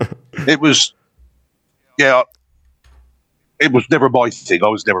 It was never my thing. I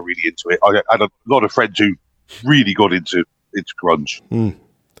was never really into it. I had a lot of friends who really got into grunge.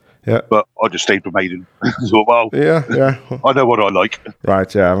 Yeah, but I just stayed with Maiden. So, yeah. I know what I like.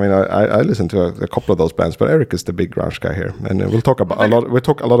 Right. Yeah. I mean, I listen to a couple of those bands, but Eric is the big grunge guy here, and we'll talk about a lot. We'll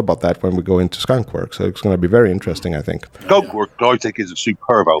talk a lot about that when we go into Skunkworks. So it's going to be very interesting, I think. Skunkworks, I think, is a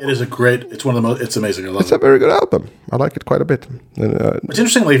superb album. It is it's one of the most. It's amazing. I love it. It's a very good album. I like it quite a bit. It's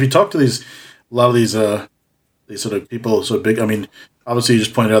interesting. Like if you talk to a lot of these sort of people, so big. I mean, obviously, you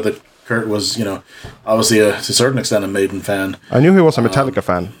just pointed out that Kurt was, obviously to a certain extent a Maiden fan. I knew he was a Metallica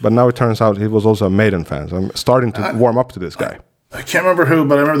fan, but now it turns out he was also a Maiden fan. So I'm starting to warm up to this guy. I can't remember who,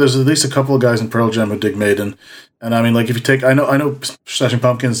 but I remember there's at least a couple of guys in Pearl Jam who dig Maiden. And I mean, like if you take, I know Smashing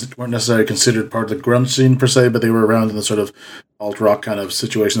Pumpkins weren't necessarily considered part of the grunge scene per se, but they were around in the sort of alt rock kind of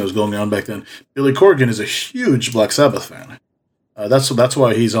situation that was going on back then. Billy Corgan is a huge Black Sabbath fan. That's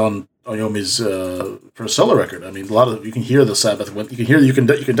why he's on Iommi's first solo record. I mean, a lot of you can hear the Sabbath. You can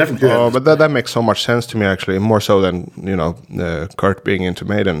definitely hear. Oh, but that makes so much sense to me actually, more so than Kurt being into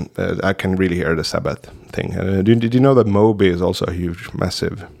Maiden. I can really hear the Sabbath thing. Did you know that Moby is also a huge,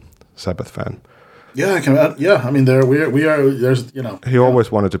 massive Sabbath fan? Yeah, I can. Yeah, I mean, we are. There's He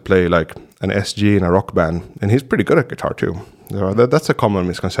always wanted to play like an SG in a rock band, and he's pretty good at guitar too. That's a common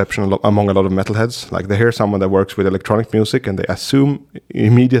misconception among a lot of metalheads. Like they hear someone that works with electronic music, and they assume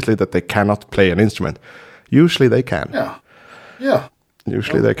immediately that they cannot play an instrument. Usually they can. Yeah.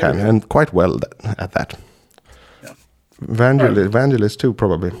 Usually they can, and quite well at that. Yeah. Vangelis too,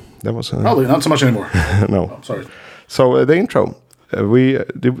 probably. That was probably not so much anymore. No. Oh, sorry. So the intro.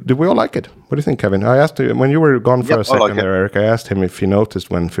 Did we all like it? What do you think, Kevin? I asked you when you were gone for a second there, Eric. I asked him if he noticed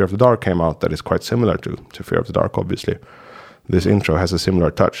when Fear of the Dark came out that it's quite similar to Fear of the Dark. Obviously, this intro has a similar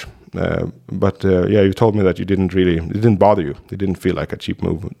touch. But you told me that it didn't bother you. It didn't feel like a cheap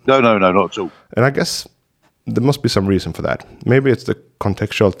move. No, not at all. And I guess there must be some reason for that. Maybe it's the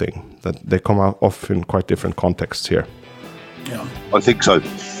contextual thing that they come off in quite different contexts here. Yeah, I think so.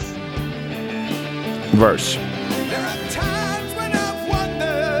 Verse.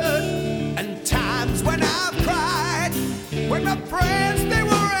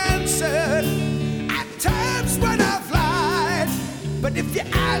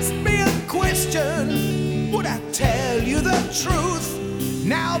 truth.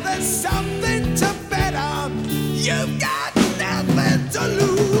 Now there's something to bet on. You've got nothing to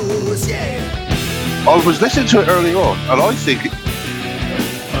lose, yeah. I was listening to it early on, and I think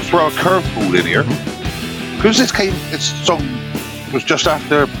I'll throw a curveball in here. Because this song was just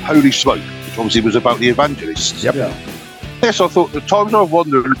after Holy Smoke, which obviously was about the evangelists. Yep. Yeah. Yes, I thought the times I've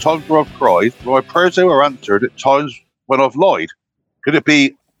wondered, the times where I've cried, where my prayers were answered, at times when I've lied. Could it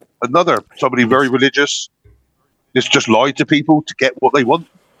be somebody very religious, that's just lied to people to get what they want?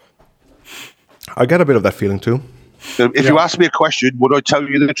 I get a bit of that feeling too. So if you ask me a question, would I tell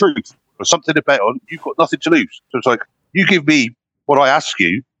you the truth? Or something to bet on, you've got nothing to lose. So it's like, you give me what I ask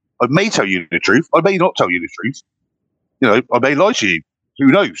you, I may tell you the truth, I may not tell you the truth. You know, I may lie to you. Who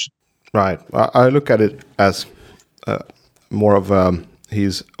knows? Right. I look at it as more of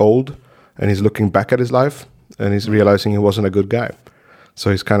he's old and he's looking back at his life and he's realizing he wasn't a good guy.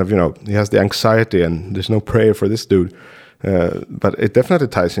 So he's kind of, he has the anxiety and there's no prayer for this dude. But it definitely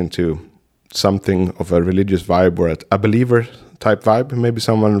ties into something of a religious vibe or a believer type vibe. Maybe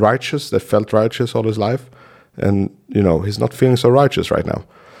someone righteous that felt righteous all his life. And, he's not feeling so righteous right now.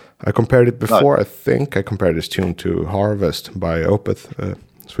 I compared it before. I think I compared this tune to Harvest by Opeth, a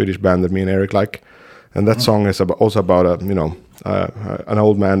Swedish band that me and Eric like. And that song is also about an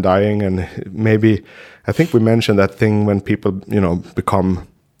old man dying, and maybe I think we mentioned that thing when people become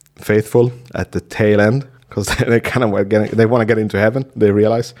faithful at the tail end because they kind of they want to get into heaven. They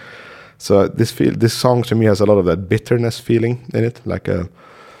realize. So this song to me has a lot of that bitterness feeling in it, like a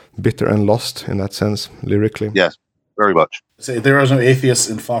bitter and lost in that sense lyrically. Yes, very much. Say there are no atheists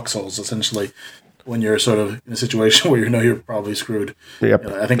in foxholes. Essentially, when you're sort of in a situation where you're probably screwed. Yep.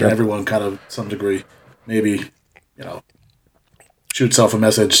 I think everyone kind of, to some degree, maybe shoots off a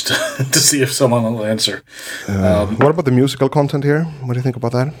message to see if someone will answer. What about the musical content here? What do you think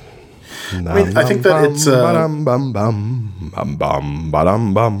about that? I think that it's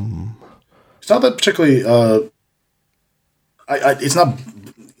it's not that particularly. It's not.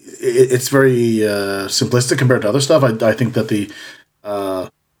 It's very simplistic compared to other stuff. I think that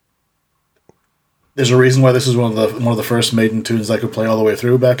there's a reason why this is one of the first Maiden tunes I could play all the way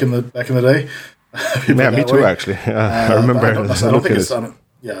through back in the day. Yeah, me too. Actually, I remember. I don't think it's.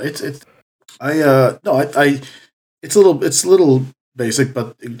 It's a little basic,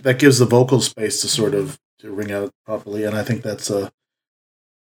 but that gives the vocal space to sort of to ring out properly, and I think that's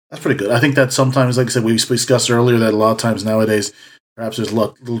pretty good. I think that sometimes, like I said, we discussed earlier that a lot of times nowadays, perhaps there's a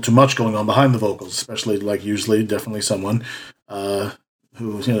little too much going on behind the vocals, especially definitely someone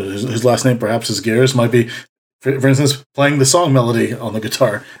who his last name perhaps is Gears might be, for instance, playing the song melody on the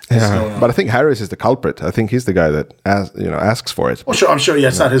guitar. Yeah, but I think Harris is the culprit. I think he's the guy that asks for it. Well, sure, I'm sure. Yeah,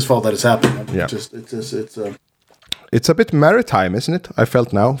 it's not his fault that it's happening. Yeah. It's a bit maritime, isn't it? I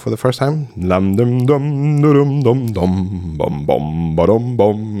felt now for the first time. Lam dum dum dum dum dum bum bum ba dum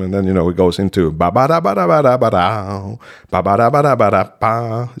bum, and then it goes into ba ba da ba da ba da ba da ba ba da ba da ba da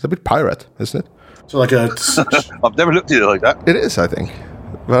ba. It's a bit pirate, isn't it? So I've never looked at it like that. It is, I think.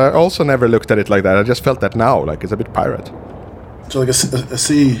 But I also never looked at it like that. I just felt that now, like it's a bit pirate. So like a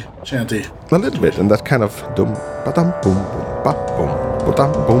sea shanty. A little bit, and that kind of dum ba dum boom ba boom ba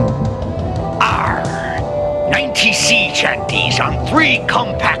dum boom. 90 sea shanties on 3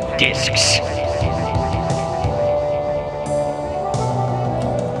 compact discs.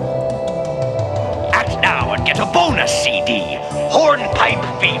 Act now and get a bonus CD, Hornpipe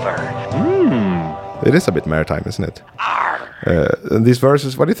Fever. It is a bit maritime, isn't it? And these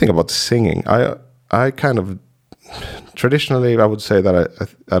verses, what do you think about singing? I kind of, traditionally, I would say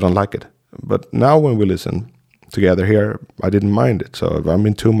that I don't like it. But now when we listen together here, I didn't mind it. So I'm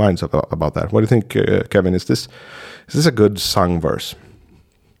in two minds about that. What do you think, Kevin? Is this a good sung verse?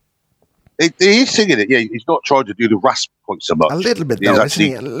 He's singing it. Yeah, he's not trying to do the rasp quite so much. A little bit, though, isn't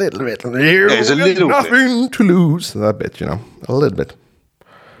he? A little bit. There's a little nothing to lose. That bit, a little bit.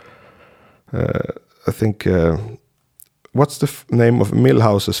 I think. What's the name of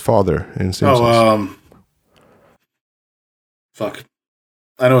Milhouse's father in Simpsons? Fuck.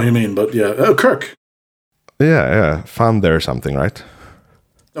 I know what you mean, but yeah. Oh, Kirk. Yeah. Found there something, right?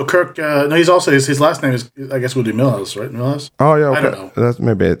 Oh, Kirk. No, he's also his last name is, I guess, would be Milhouse, right? Milhouse. Oh yeah, okay. I don't know. That's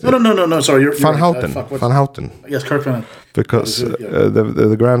maybe it. No. Sorry, you're Van Houten. Van Houten. Yes, Kirk Van Houten. Because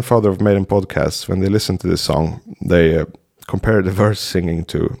the grandfather of Maiden podcasts, when they listen to this song, they compare the verse singing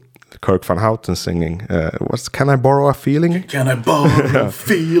to Kirk Van Houten singing. What's "Can I Borrow a Feeling"? Can I borrow a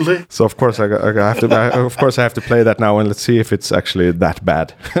feeling? So of course I have to. Of course I have to play that now, and let's see if it's actually that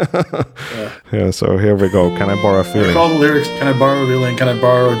bad. Yeah. So here we go. Can I borrow a feeling? Recall the lyrics. Can I borrow a feeling? Can I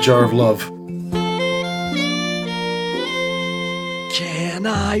borrow a jar of love? Can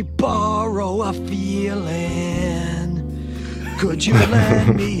I borrow a feeling? Could you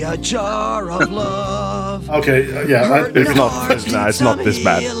lend me a jar of love? Okay, yeah, It's not this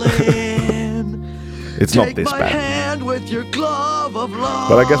bad. It's not this bad. Hand with your glove of love.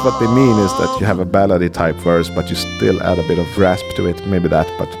 But I guess what they mean is that you have a ballady type verse, but you still add a bit of rasp to it. Maybe that,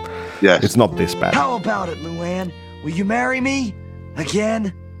 but Yes. it's not this bad. How about it, Luann? Will you marry me?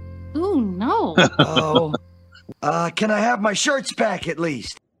 Again? Ooh, no. Oh. Can I have my shirts back at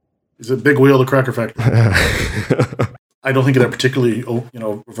least? he's a big wheel of Cracker Factory. I don't think they're particularly,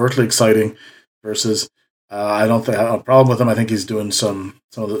 overtly exciting versus. I don't think I have a problem with him. I think he's doing some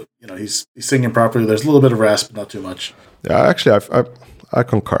of the, he's singing properly. There's a little bit of rasp, but not too much. Yeah, actually, I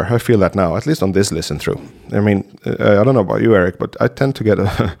concur. I feel that now, at least on this listen through. I mean, I don't know about you, Eric, but I tend to get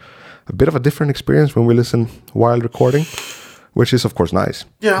a bit of a different experience when we listen while recording, which is, of course, nice.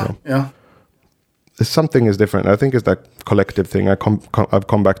 Yeah, yeah. Something is different. I think it's that collective thing. I've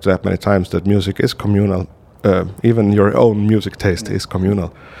come back to that many times, that music is communal. Even your own music taste is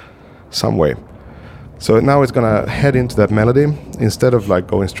communal some way. So now it's gonna head into that melody instead of like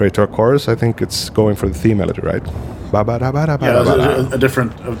going straight to a chorus. I think it's going for the theme melody, right? Yeah, a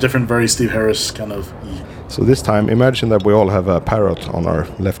different, very Steve Harris kind of. So this time, imagine that we all have a parrot on our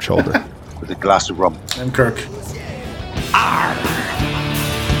left shoulder With a glass of rum. And Kirk.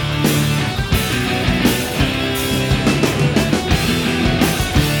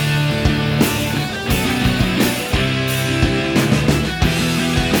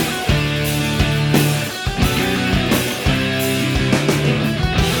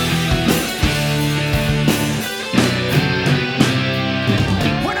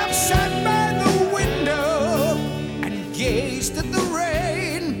 When I'm sat by the window and gazed at the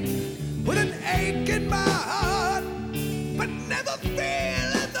rain, with an ache in my heart, but never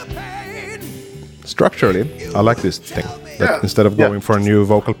feeling the pain. Structurally, I like this thing. That Yeah. instead of going for a new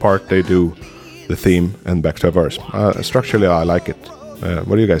vocal part, they do the theme and back to a verse. Structurally, I like it.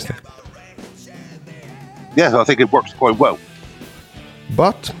 What do you guys think? Yeah, I think it works quite well.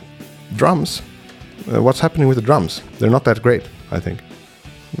 But drums, what's happening with the drums? They're not that great, I think,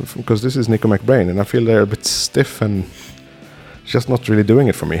 because this is Nico McBrain, and I feel they're a bit stiff and just not really doing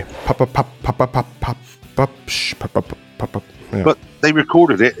it for me. Pop, pop, pop, pop, pop, pop, pop, pop, shh, pop, pop, pop, pop. Yeah. But they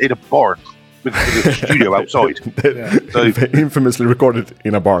recorded it in a barn with a studio outside. So They infamously recorded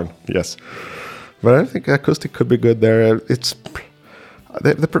in a barn, yes. But I think acoustic could be good there. It's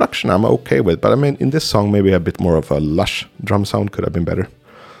the production I'm okay with, but I mean, in this song, maybe a bit more of a lush drum sound could have been better.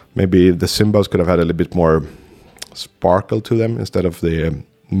 Maybe the cymbals could have had a little bit more sparkle to them instead of the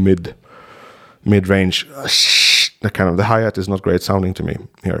mid-range. The hi-hat is not great sounding to me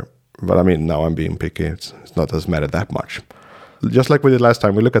here. But I mean, now I'm being picky. It's not as matter that much. Just like we did last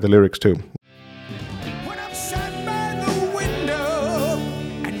time, we look at the lyrics too. When I'm sat by the window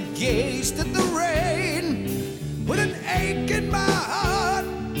and gazed at the rain, with an ache in my heart,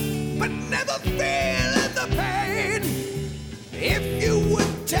 but never feeling the pain. If you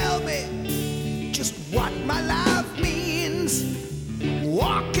would tell me just what my life means,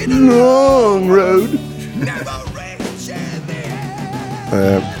 walking a Long road. never reaching the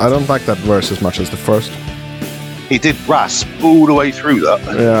end. I don't like that verse as much as the first. he did rasp all the way through that.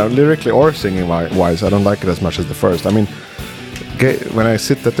 Yeah, lyrically or singing wise, I don't like it as much as the first. I mean, when I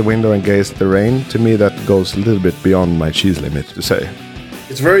sit at the window and gaze at the rain, to me that goes a little bit beyond my cheese limit to say.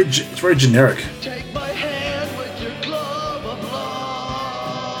 It's very generic. Take my hand with your glove of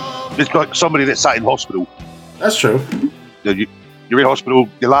love. It's like somebody that sat in hospital. That's true. You're in hospital,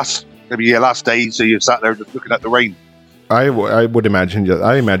 maybe your last day, so you sat there just looking at the rain. I would imagine.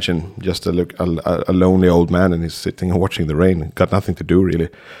 I imagine just a lonely old man, and he's sitting and watching the rain. Got nothing to do really,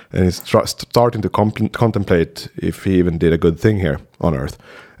 and he's starting to contemplate if he even did a good thing here on Earth.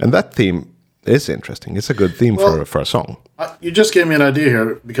 And that theme is interesting. It's a good theme for a song. You just gave me an idea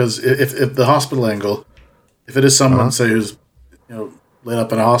here, because if the hospital angle, if it is someone say who's laid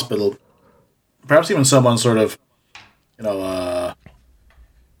up in a hospital, perhaps even someone sort of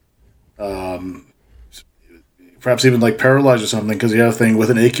perhaps even like paralyzed or something, because you have a thing with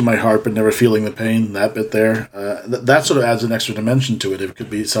an ache in my heart but never feeling the pain, that bit there, that sort of adds an extra dimension to it. It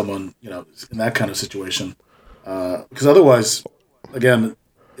could be someone in that kind of situation, because otherwise, again,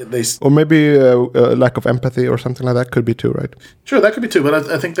 or maybe a lack of empathy or something like that could be too, right? Sure, that could be too. But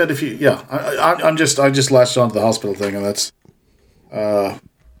I think that if you, I just latched on to the hospital thing, and that's, that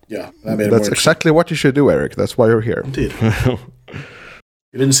made it That's more exactly what you should do, Eric. That's why you're here. Indeed.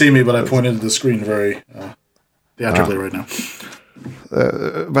 You didn't see me, but I pointed to the screen very theatrically right now.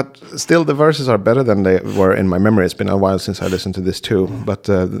 But still, the verses are better than they were in my memory. It's been a while since I listened to this too. But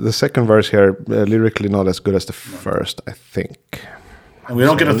the second verse here, lyrically not as good as the first, I think. And we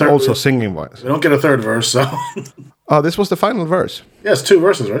don't get a third. Also singing wise. We don't get a third verse, so. Oh, this was the final verse. Yes, 2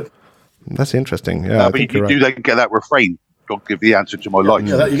 verses, right? That's interesting. Yeah, but you do then get that refrain. Don't give the answer to my life.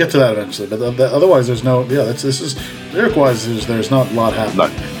 Yeah, you get to that eventually. But otherwise, there's no. Yeah, this is lyric-wise. There's not a lot happening. No.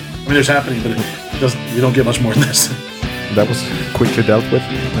 I mean, there's happening, but it doesn't. You don't get much more than this. That was quickly dealt with.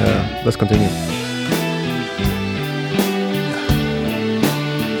 Let's continue.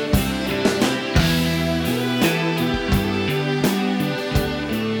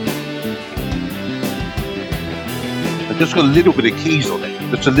 Just got a little bit of keys on it.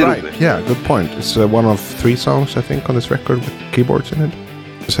 Just a little bit. Yeah, good point. It's one of 3 songs, I think, on this record with keyboards in it.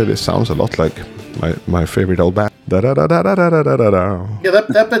 I say this sounds a lot like my favorite old band. Da da da da da da da da. Yeah,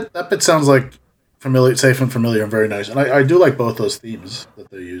 that bit sounds like familiar, safe and familiar, and very nice. And I do like both those themes that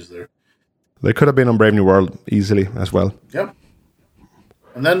they use there. They could have been on Brave New World easily as well. Yep.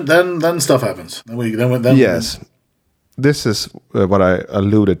 And then stuff happens. Yes. This is what I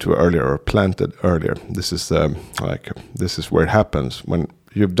alluded to earlier, or planted earlier. This is this is where it happens when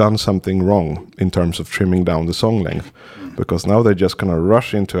you've done something wrong in terms of trimming down the song length, because now they're just gonna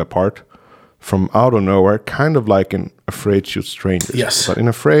rush into a part from out of nowhere, kind of like in Afraid Shoots Strangers. Yes. But in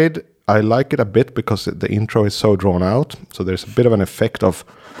Afraid, I like it a bit because the intro is so drawn out, so there's a bit of an effect of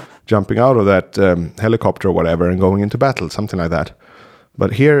jumping out of that helicopter or whatever and going into battle, something like that.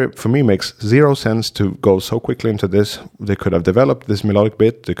 But here, for me, makes 0 sense to go so quickly into this. They could have developed this melodic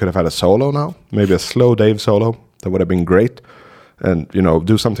bit. They could have had a solo now, maybe a slow Dave solo. That would have been great. And,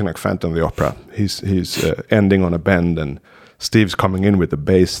 do something like Phantom of the Opera. He's ending on a bend, and Steve's coming in with the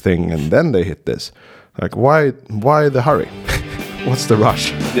bass thing, and then they hit this. Like, why the hurry? What's the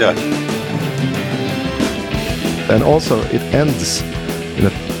rush? Yeah. And also, it ends in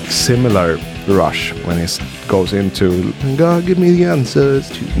a similar rush when he goes into God give me the answers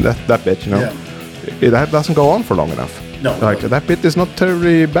to that bit, Yeah. That doesn't go on for long enough. No. That bit is not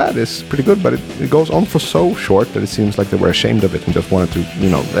terribly bad. It's pretty good, but it goes on for so short that it seems like they were ashamed of it and just wanted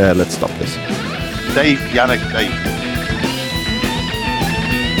to, let's stop this. Dave, Yannick, Dave.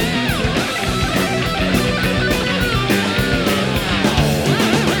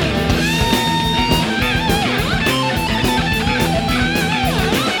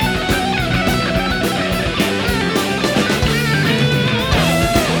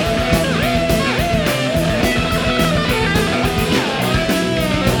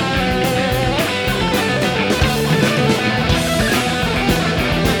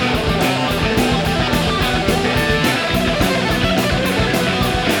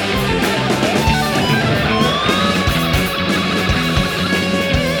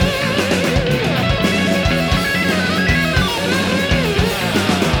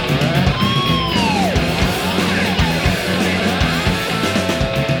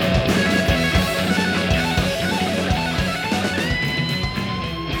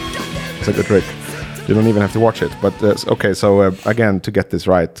 It's a good trick. You don't even have to watch it. But okay, so again, to get this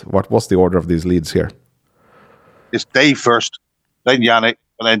right, what was the order of these leads here? It's Dave first, then Yannick,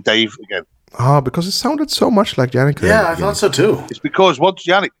 and then Dave again. Because it sounded so much like Yannick. Yeah, I thought so too. It's because once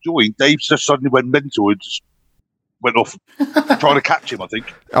Yannick joined, Dave just suddenly went mental and just went off trying to catch him, I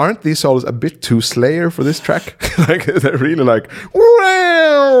think. Aren't these solos a bit too Slayer for this track? Like, they're really like...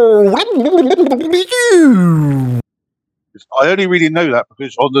 I only really know that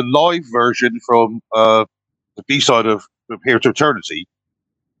because on the live version from the B-side of Here to Eternity,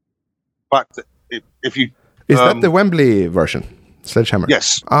 if you... Is that the Wembley version? Sledgehammer?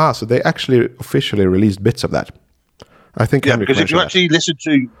 Yes. So they actually officially released bits of that. I think... Yeah, because if you actually listen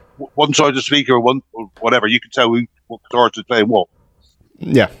to one side of the speaker or whatever, you can tell what guitarist is playing what.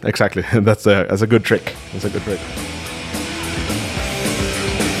 Yeah, exactly. That's a good trick. That's a good trick.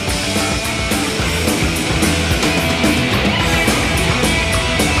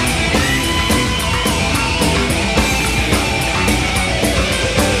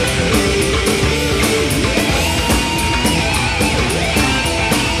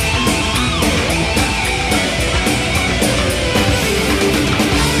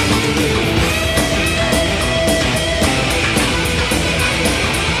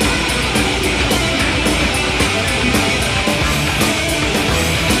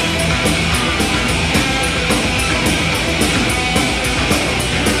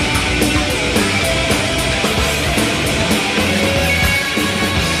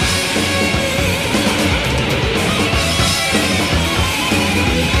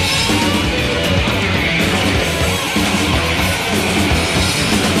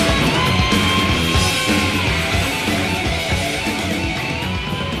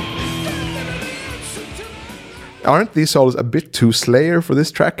 Aren't these solos a bit too Slayer for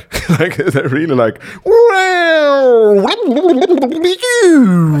this track? Like they're really like.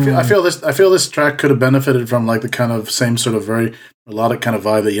 I feel this track could have benefited from like the kind of same sort of very melodic kind of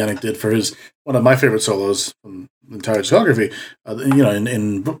vibe that Yannick did for his one of my favorite solos from the entire discography.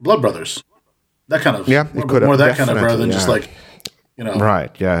 In Blood Brothers, that kind of more that kind of rather than just like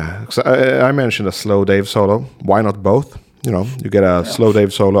Right, yeah. So I mentioned a slow Dave solo. Why not both? You get a slow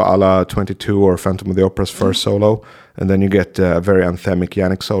Dave solo a la 22 or Phantom of the Opera's first solo, and then you get a very anthemic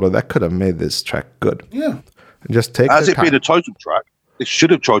Yannick solo. That could have made this track good. Yeah. And just take As it time. being a title track, they should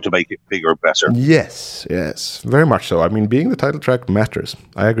have tried to make it bigger and better. Yes, very much so. I mean, being the title track matters.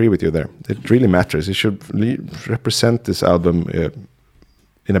 I agree with you there. It really matters. It should represent this album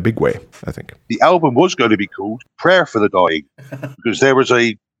in a big way, I think. The album was going to be called Prayer for the Dying because there was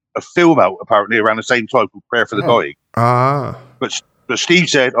a film out apparently around the same time called Prayer for the Dying. Ah. But Steve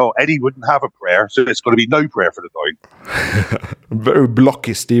said, Eddie wouldn't have a prayer, so it's going to be no prayer for the dying. Very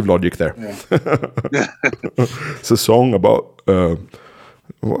blocky Steve logic there. Yeah. It's a song about,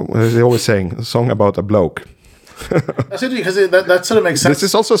 what is he always saying? A song about a bloke. That's interesting because that sort of makes sense. This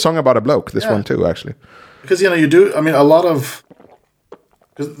is also a song about a bloke, this one too, actually. Because, you do, I mean, a lot of,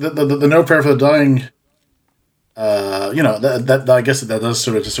 because the No Prayer for the Dying, that I guess that does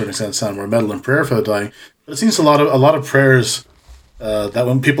sort of to a certain extent sound more metal than Prayer for the Dying, but it seems a lot of prayers that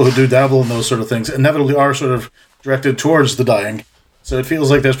when people who do dabble in those sort of things inevitably are sort of directed towards the dying. So it feels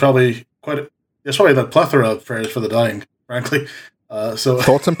like there's probably that plethora of prayers for the dying, frankly.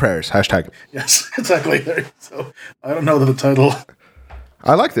 Thoughts and prayers, hashtag. Yes, exactly. So I don't know that the title.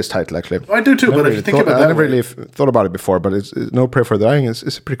 I like this title actually. I do too, but if you think about it, I never really thought about it before. But it's No Prayer for the Dying is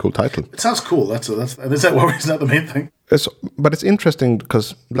a pretty cool title. It sounds cool. That's is that the main thing? But it's interesting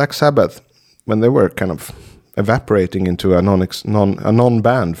because Black Sabbath, when they were kind of evaporating into a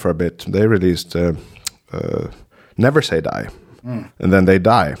non-band for a bit, they released Never Say Die, and then they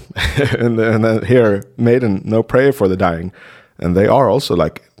die, and then here Maiden No Prayer for the Dying, and they are also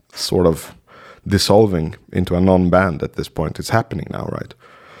like sort of dissolving into a non-band at this point. It's happening now, right?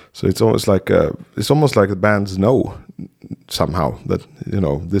 So it's almost like the bands know somehow that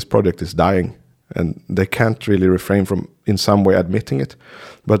this project is dying, and they can't really refrain from in some way admitting it.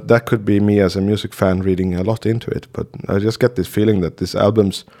 But that could be me as a music fan reading a lot into it. But I just get this feeling that this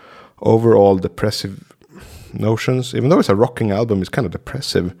album's overall depressive notions, even though it's a rocking album, is kind of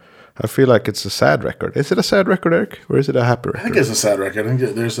depressive. I feel like it's a sad record. Is it a sad record, Eric, or is it a happy record? I think it's a sad record. I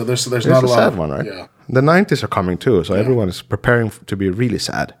think there's not a lot sad of, one, right? Yeah. The 90s are coming too, so everyone is preparing to be really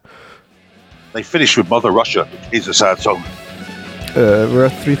sad. They finished with Mother Russia, which is a sad song. We're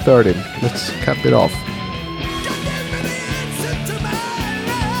at 3:30. Let's cap it off.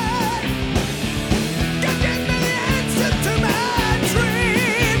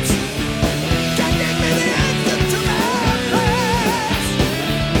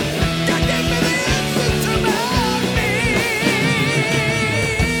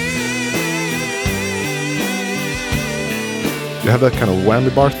 You have that kind of whammy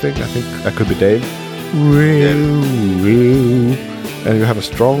bar thing. I think that could be Dave. And you have a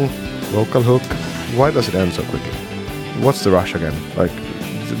strong vocal hook. Why does it end so quickly? What's the rush again? Like,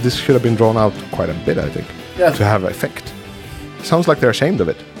 this should have been drawn out quite a bit, I think, to have effect. Sounds like they're ashamed of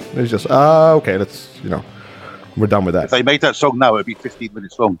it. It's just, okay, let's, we're done with that. If they made that song now, it'd be 15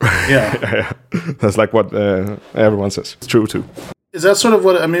 minutes long. Yeah. That's like what everyone says. It's true, too. Is that sort of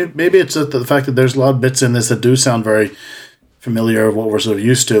what, I mean, maybe it's the fact that there's a lot of bits in this that do sound very familiar of what we're sort of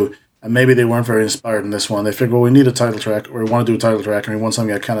used to, and maybe they weren't very inspired in this one. They figured, well, we need a title track, or we want to do a title track, and we want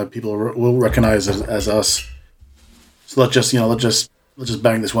something that kind of people will recognize as us. So let's just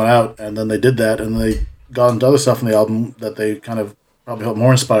bang this one out, and then they did that, and they got into other stuff in the album that they kind of probably felt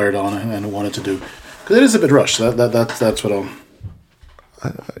more inspired on and wanted to do, because it is a bit rushed. That's what I'm.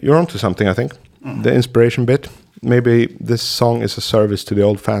 You're onto something, I think. The inspiration bit. Maybe this song is a service to the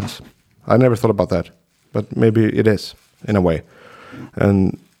old fans. I never thought about that, but maybe it is. In a way,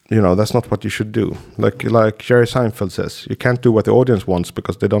 and that's not what you should do. Like Jerry Seinfeld says, you can't do what the audience wants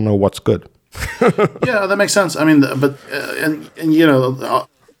because they don't know what's good. Yeah, that makes sense. I mean, but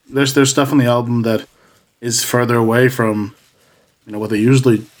there's stuff on the album that is further away from what they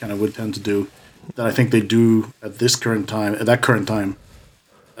usually kind of would tend to do. That I think they do at that current time,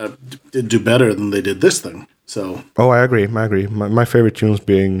 did do better than they did this thing. So. Oh, I agree. My favorite tunes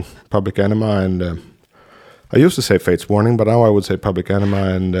being Public Enema and. I used to say Fate's Warning, but now I would say Public Enema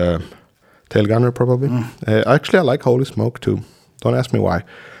and Tail Gunner probably. Actually, I like Holy Smoke too. Don't ask me why.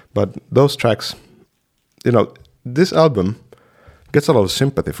 But those tracks, this album gets a lot of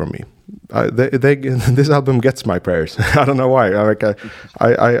sympathy from me. This album gets my prayers. I don't know why.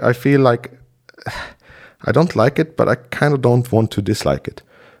 I feel like I don't like it, but I kind of don't want to dislike it.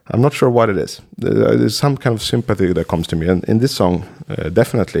 I'm not sure what it is. There's some kind of sympathy that comes to me. And in this song,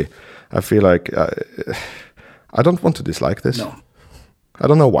 definitely, I feel like I don't want to dislike this. No. I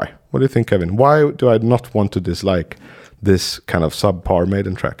don't know why. What do you think, Kevin? Why do I not want to dislike this kind of subpar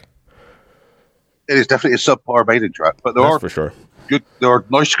Maiden track? It is definitely a subpar Maiden track, but there That's are for sure. good. There are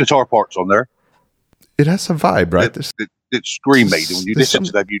nice guitar parts on there. It has a vibe, right? It's scream Maiden. When you listen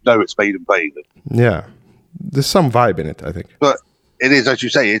to them, you know it's Maiden playing them. Yeah. There's some vibe in it, I think. But it is, as you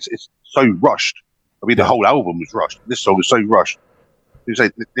say, it's so rushed. I mean, the whole album was rushed. This song is so rushed. You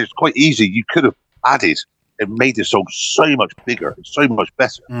say it's quite easy. You could have added and made this song so much bigger and so much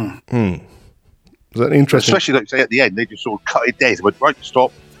better. Is that interesting? Especially, like say at the end, they just sort of cut it dead. Went right,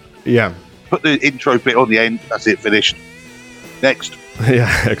 stop. Yeah. Put the intro bit on the end. That's it. Finished. Next.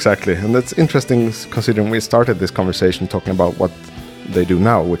 Yeah, exactly. And that's interesting considering we started this conversation talking about what they do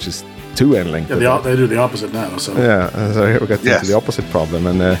now, which is too end-length. Yeah, they do the opposite now. So yeah, so here we get into the opposite problem.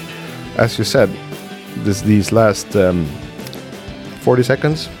 And as you said, these last 40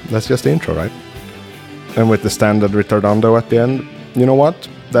 seconds, that's just the intro, right? And with the standard ritardando at the end, you know what?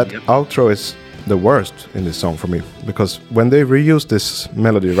 That outro is the worst in this song for me. Because when they reuse this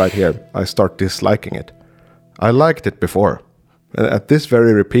melody right here, I start disliking it. I liked it before. At this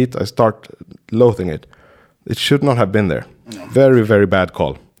very repeat, I start loathing it. It should not have been there. No. Very, very bad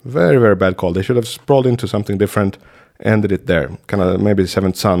call. Very, very bad call. They should have sprawled into something different, ended it there. Kind of maybe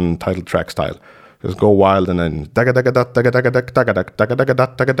Seventh Son title track style. Just go wild and then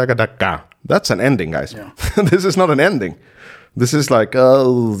that's an ending, guys. Yeah. This is not an ending. This is like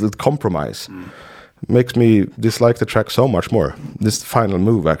the compromise. Makes me dislike the track so much more. This final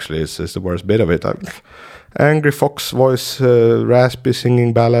move actually is the worst bit of it. Angry Fox voice, raspy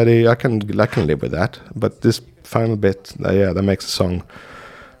singing ballady. I can live with that. But this final bit, that makes the song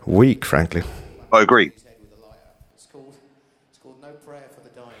weak, frankly. I agree.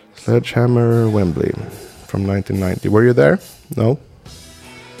 Sledgehammer Wembley from 1990. Were you there? No?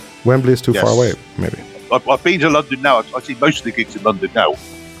 Wembley is too far away, maybe. I've been to London now. I see most of the gigs in London now.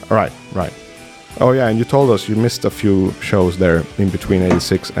 Right. Oh yeah, and you told us you missed a few shows there in between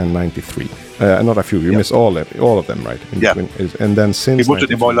 86 and 93. Not a few, you missed all of them, right? Between, and then since it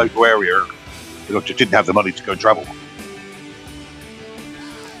wasn't in my local area, I just didn't have the money to go and travel.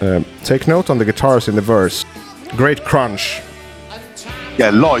 Take note on the guitars in the verse. Great crunch. Yeah,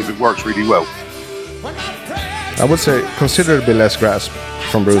 live it works really well. I would say considerably less grasp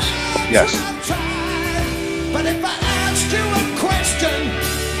from Bruce. Yes. But if I asked you a question,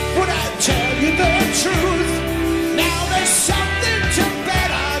 would I tell you the truth? Now there's something to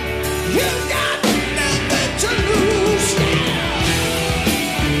bet on. You got nothing to lose.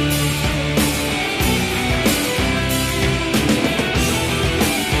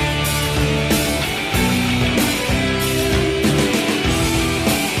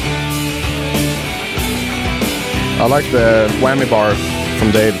 I like the whammy bar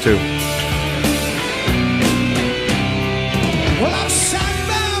from Dave too. Well, I've sat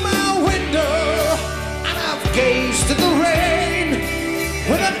by my window and I've gazed at the rain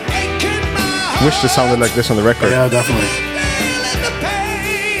with an ache in my heart. Wish this sounded like this on the record. Yeah, definitely. Feeling the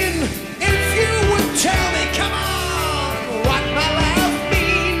pain. If you would tell me, come on, what my life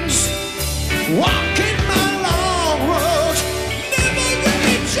means. Walking my long road, never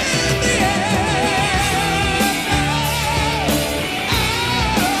reaching the end.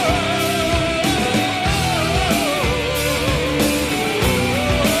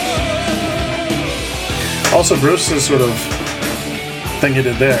 Also, Bruce's sort of thing he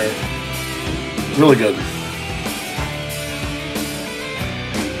did there, really good.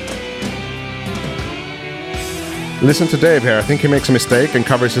 Listen to Dave here. I think he makes a mistake and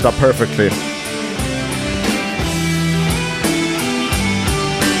covers it up perfectly.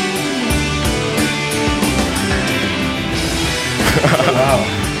 Wow.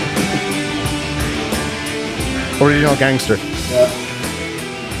 Original gangster. Yeah.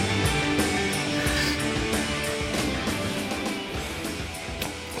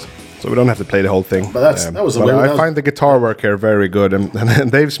 So we don't have to play the whole thing. But that was the way. I find the guitar work here very good,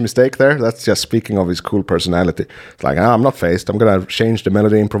 and Dave's mistake there. That's just speaking of his cool personality. It's like, I'm not phased. I'm gonna change the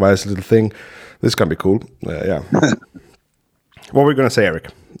melody, improvise a little thing. This is gonna be cool. Yeah. What were we gonna say, Eric?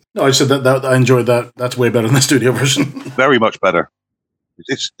 No, I said that I enjoyed that. That's way better than the studio version. Very much better.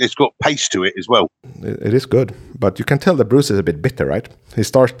 It's got pace to it as well. It is good, but you can tell that Bruce is a bit bitter, right? He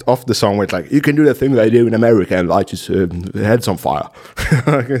starts off the song with like, "You can do the thing that I do in America and light his head's on fire."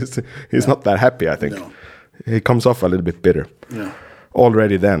 He's not that happy, I think. No. He comes off a little bit bitter. Yeah.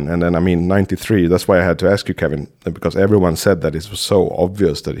 already then. And then, I mean, 93, that's why I had to ask you, Kevin, because everyone said that it was so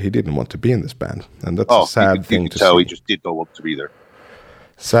obvious that he didn't want to be in this band. And that's a sad thing to see. He just did not want to be there.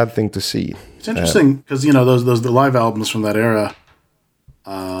 Sad thing to see. It's interesting because, those the live albums from that era,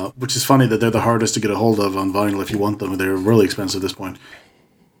 which is funny that they're the hardest to get a hold of on vinyl if you want them. They're really expensive at this point.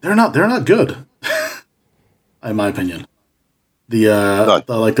 They're not good, in my opinion.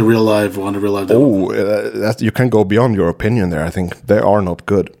 The real live one, the real live demo. Oh, you can go beyond your opinion there. I think they are not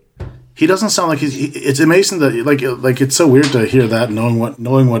good. He doesn't sound like it's amazing that like it's so weird to hear that,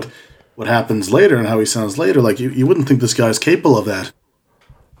 knowing what happens later and how he sounds later. Like you wouldn't think this guy's capable of that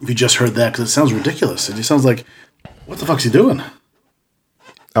if you just heard that, because it sounds ridiculous. It just sounds like, what the fuck's he doing?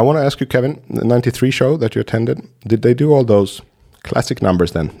 I want to ask you, Kevin, the 93 show that you attended, did they do all those classic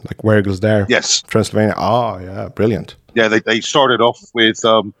numbers then? Like Where Eagles Dare? Yes. Transylvania? Oh, yeah, brilliant. Yeah, they started off with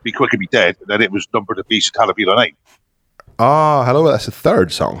Be Quick and Be Dead, and then it was Number the Beast, Halavila Night. Ah, Hello, that's the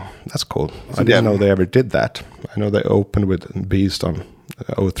third song. That's cool. I didn't know they ever did that. I know they opened with Beast on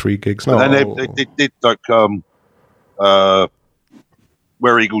 03 gigs. No, and then they did like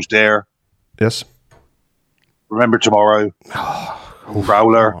Where Eagles Dare. Yes. Remember Tomorrow.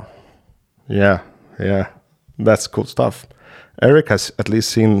 Prowler. Yeah. That's cool stuff. Eric has at least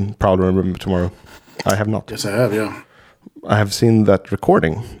seen Prowler and Remember Tomorrow. I have not. Yes, I have, yeah. I have seen that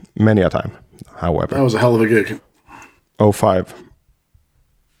recording many a time, however. That was a hell of a gig. 05.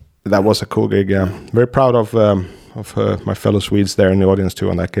 That was a cool gig, yeah. Very proud of my fellow Swedes there in the audience too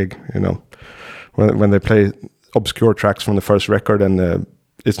on that gig. When they play obscure tracks from the first record, and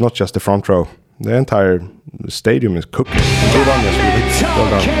it's not just the front row. The entire stadium is cooking. Good on you, Sweden. Well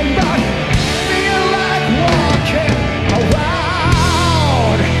done.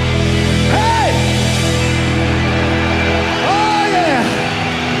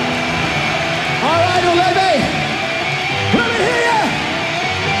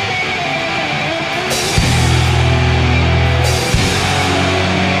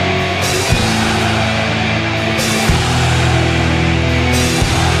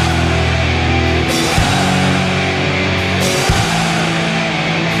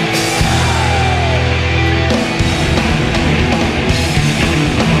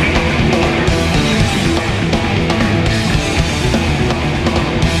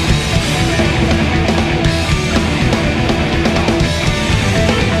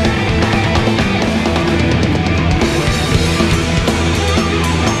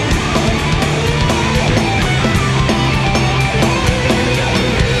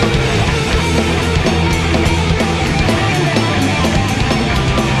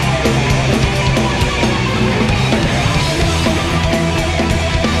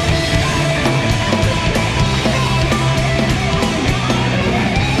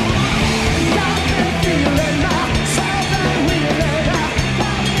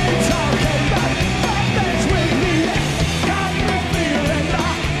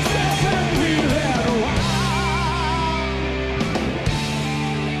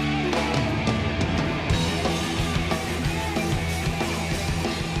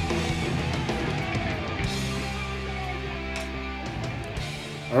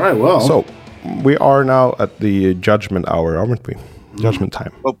 So we are now at the judgment hour, aren't we? Judgment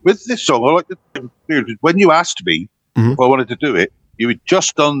time. Well, with this song, I like to, when you asked me if I wanted to do it, you had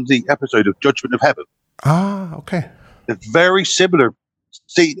just done the episode of Judgment of Heaven. Ah, okay. It's very similar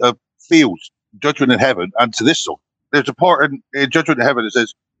feels, Judgment of Heaven, and to this song. There's a part in Judgment of Heaven that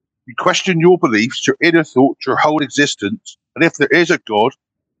says, you question your beliefs, your inner thoughts, your whole existence, and if there is a God,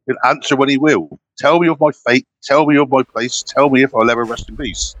 he'll answer when he will. Tell me of my fate, tell me of my place, tell me if I'll ever rest in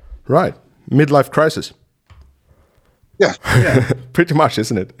peace. Right. Midlife crisis. Yeah. Pretty much,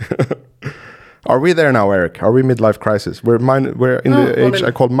 isn't it? Are we there now, Eric? Are we midlife crisis? We're in the age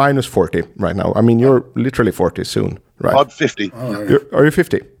I call minus 40 right now. I mean, you're literally 40 soon, right? I'm 50. Are you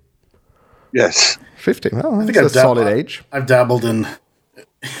 50? Yes. 50. Well, I think that's a solid age. I've dabbled in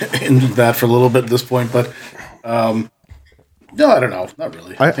that for a little bit at this point, but no, I don't know. Not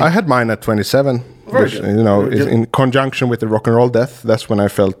really. I had mine at 27, which, is in conjunction with the rock and roll death. That's when I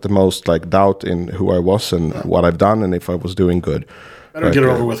felt the most like doubt in who I was and what I've done and if I was doing good. Better get it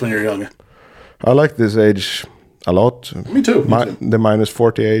over with when you're young. I like this age a lot. Me too. The minus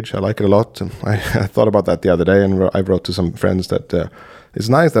 40 age, I like it a lot. I thought about that the other day, and I wrote to some friends that it's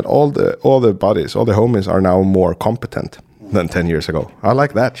nice that all the buddies, all the homies are now more competent than 10 years ago. I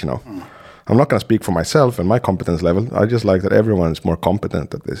like that, I'm not going to speak for myself and my competence level. I just like that everyone is more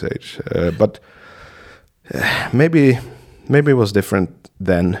competent at this age. But maybe it was different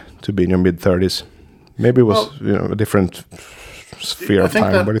then to be in your mid-30s. Maybe it was a different sphere of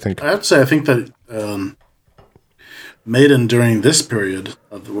time. What do you think? I have to say, I think that Maiden during this period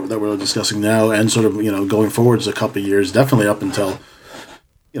that we're discussing now, and sort of going forwards a couple of years, definitely up until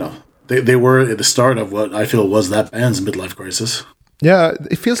they were at the start of what I feel was that band's midlife crisis. Yeah,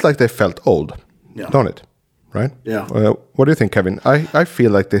 it feels like they felt old, don't it? Right? Yeah. What do you think, Kevin? I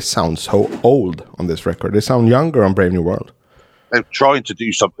feel like they sound so old on this record. They sound younger on Brave New World. They're trying to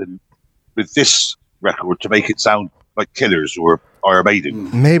do something with this record to make it sound like Killers or Iron Maiden.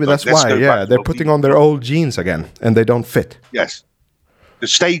 Maybe Like, that's let's why. go Yeah, back to they're what putting we- on their old jeans again, and they don't fit. Yes. The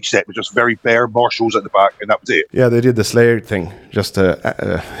stage set was just very bare, Marshalls at the back, and that was it. Yeah, they did the Slayer thing, just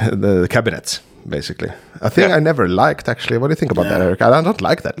the cabinets, basically. A thing Yeah. I never liked, actually. What do you think about that, Eric? I don't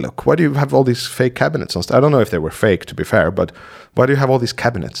like that look. Why do you have all these fake cabinets on stage? I don't know if they were fake, to be fair, but why do you have all these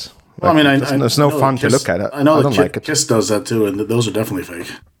cabinets? Well, I mean, it's no know fun that to look at. I know don't that like it. Kiss does that too, and those are definitely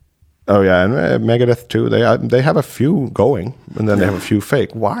fake. Oh yeah, and Megadeth too. They have a few going, and then they have a few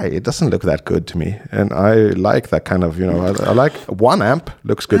fake. Why? It doesn't look that good to me. And I like that kind of, I like one amp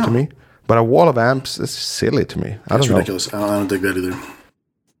looks good to me, but a wall of amps is silly to me. I That's don't know. ridiculous. I don't dig that either.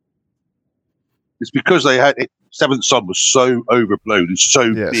 It's because they had Seventh Son was so overblown and so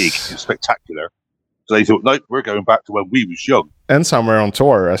Yes. big and spectacular. So they thought, no, we're going back to when we was young. And somewhere on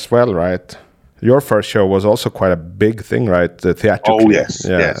tour as well, right? Your first show was also quite a big thing, right? The theatrical. Oh, yes,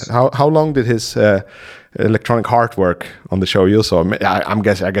 yes. How long did his Electronic Heart work on the show you saw? I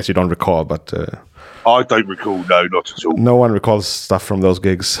guess you don't recall, but I don't recall. No, not at all. no one recalls stuff from those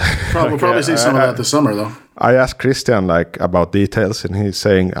gigs. We'll probably see some of that this summer, though. I asked Christian about details, and he's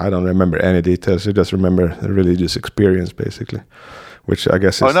saying I don't remember any details. I just remember the religious experience, basically, which I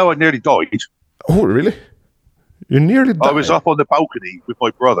guess is. I know I nearly died. Oh, really? You nearly died. I was up on the balcony with my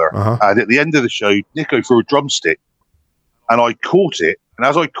brother, and at the end of the show, Nico threw a drumstick, and I caught it. And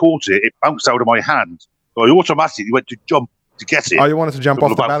as I caught it, it bounced out of my hand. So I automatically went to jump to get it. Oh, you wanted to jump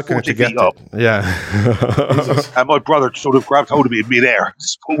From off the about balcony to 40 get feet up. it. Yeah. And my brother sort of grabbed hold of me in midair and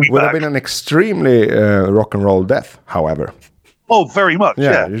just pulled me Would have back. been an extremely rock and roll death, however. Oh, very much,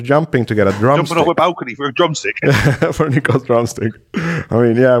 yeah. You're jumping to get a Jumping off a drumstick balcony for a drumstick. for Nico's drumstick. I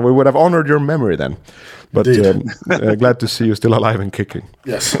mean, yeah, we would have honored your memory then. But glad to see you still alive and kicking.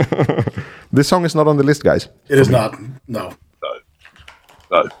 Yes. This song is not on the list, guys. It is not. No.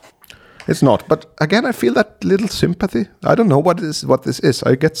 No. It's not. But again, I feel that little sympathy. I don't know what this is.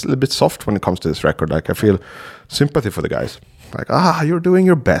 I get a little bit soft when it comes to this record. Like I feel sympathy for the guys. Like, you're doing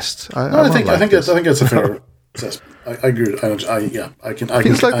your best. I think it's a fair assessment. I agree. I can.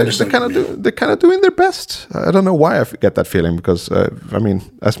 Feels like understand they're kind of doing their best. I don't know why I get that feeling because I mean,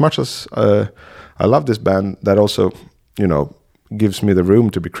 as much as I love this band, that also gives me the room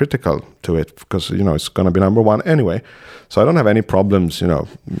to be critical to it because it's going to be number one anyway. So I don't have any problems.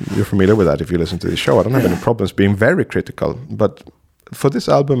 You're familiar with that if you listen to this show. I don't have any problems being very critical. But for this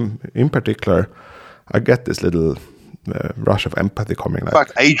album in particular, I get this little rush of empathy coming. In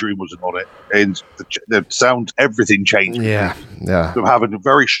fact, Adrian wasn't on it, and the sound, everything changed. Yeah. From having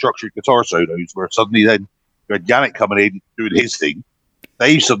very structured guitar solos, where suddenly then you had Yannick coming in doing his thing.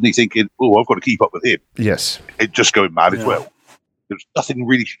 They suddenly thinking, "Oh, I've got to keep up with him." Yes. It just going mad as well. There's nothing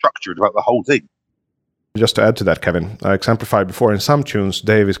really structured about the whole thing. Just to add to that, Kevin, I exemplified before in some tunes,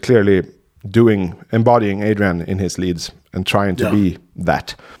 Dave is clearly embodying Adrian in his leads and trying to be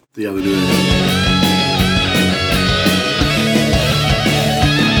that. The other dude.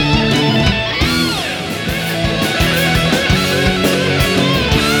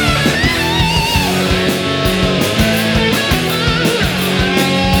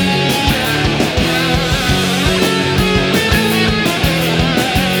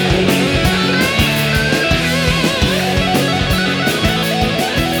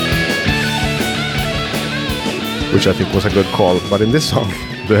 Which I think was a good call. But in this song,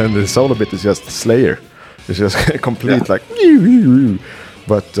 the solo bit is just Slayer. It's just complete like...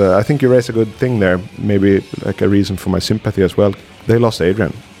 But I think you raised a good thing there. Maybe like a reason for my sympathy as well. They lost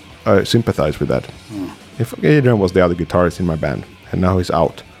Adrian. I sympathize with that. If Adrian was the other guitarist in my band, and now he's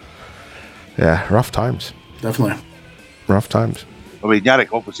out. Yeah, rough times. Definitely. Rough times. I mean, Yannick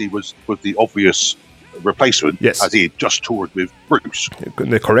obviously was the obvious replacement, Yes. as he had just toured with Bruce.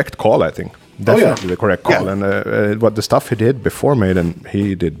 The correct call, I think. Definitely the correct call. And what the stuff he did before Maiden,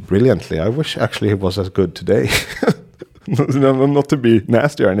 he did brilliantly. I wish actually he was as good today. Not to be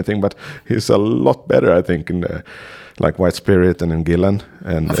nasty or anything, but he's a lot better, I think, in like White Spirit and in Gillan.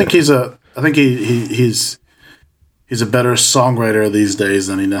 And I think he's a better songwriter these days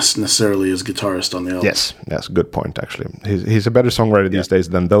than he necessarily is guitarist on the album. Yes, that's a good point, actually. He's a better songwriter these days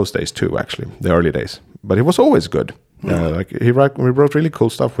than those days, too, actually, the early days. But he was always good. Like he wrote really cool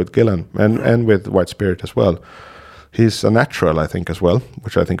stuff with Gillan and with White Spirit as well. He's a natural, I think, as well,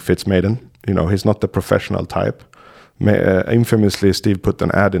 which I think fits Maiden. He's not the professional type, Infamously, Steve put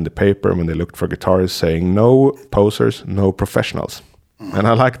an ad in the paper when they looked for guitarists saying, "No posers, no professionals." And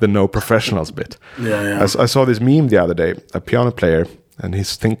I like the "no professionals" bit. Yeah. I saw this meme the other day, a piano player, and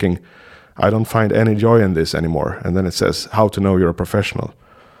he's thinking, "I don't find any joy in this anymore." And then it says, "How to know you're a professional."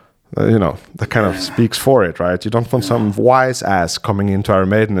 That kind of speaks for it, right? You don't want some wise ass coming into Iron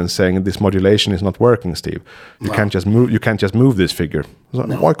Maiden and saying this modulation is not working, Steve. You can't just move this figure.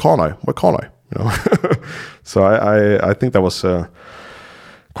 Like, Why can't I? Why can't I? So I think that was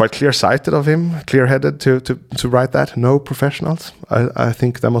quite clear-sighted of him, clear-headed to write that. No professionals. I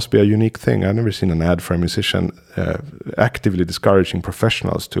think that must be a unique thing. I've never seen an ad for a musician actively discouraging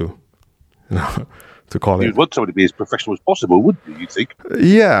professionals to call it. You'd want somebody to be as professional as possible, wouldn't you think?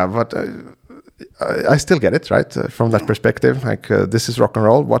 Yeah, but I still get it, right? From that perspective, like this is rock and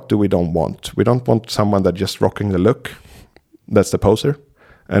roll. What do we don't want? We don't want someone that just rocking the look. That's the poser.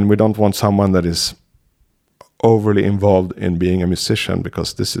 And we don't want someone that is overly involved in being a musician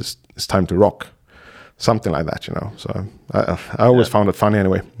because this is it's time to rock. Something like that, So I always found it funny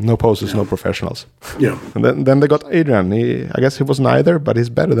anyway. No posers, no professionals. Yeah. And then they got Adrian. I guess he was neither, but he's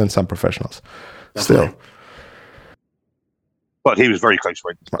better than some professionals. Still. But he was very close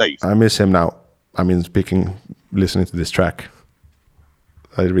friends with Dave. I miss him now. I mean, listening to this track,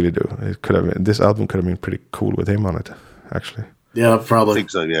 I really do. This album could have been pretty cool with him on it, actually. Yeah, probably. I think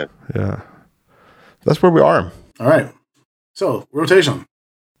so, yeah. Yeah. That's where we are. All right. So, rotation.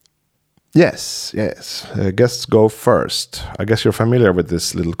 Yes. Guests go first. I guess you're familiar with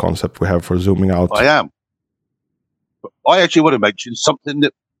this little concept we have for zooming out. I am. But I actually want to mention something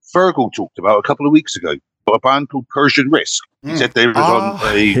that Fergal talked about a couple of weeks ago. A band called Persian Risk. He said they was on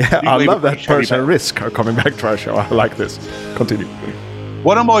a... Yeah, I love that Persian Risk are coming back to our show. I like this. Continue.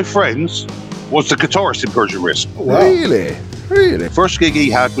 One of my friends was the guitarist in Persian Risk. Wow. Really? The first gig he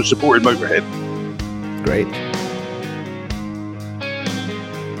had was supporting Motorhead. Great.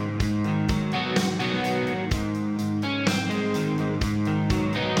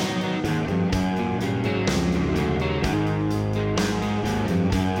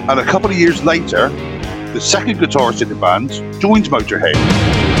 And a couple of years later, the second guitarist in the band joined Motorhead.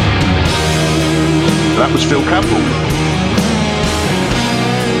 That was Phil Campbell.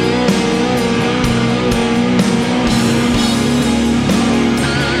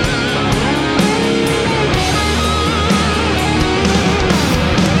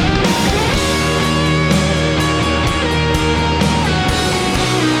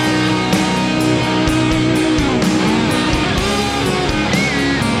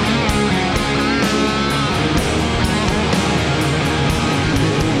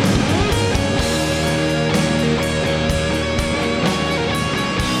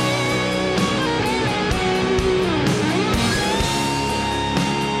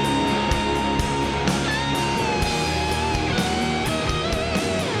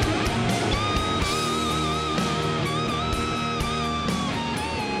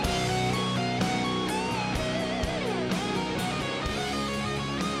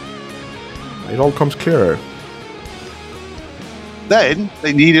 It all comes clearer. Then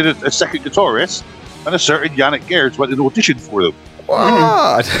they needed a second guitarist, and a certain Yannick Gers went and auditioned for them.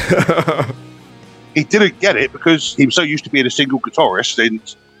 What? He didn't get it because he was so used to being a single guitarist, and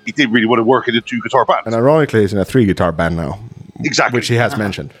he didn't really want to work in a 2-guitar band. And ironically, he's in a 3-guitar band now. Exactly. Which he has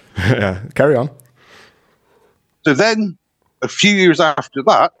mentioned. Yeah, carry on. So then, a few years after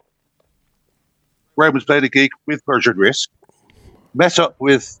that, Graham was playing a gig with Persian Risk, met up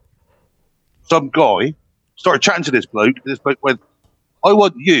with some guy, started chatting to this bloke, and this bloke went, "I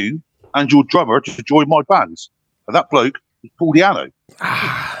want you and your drummer to join my bands." And that bloke was Paul Di'Anno.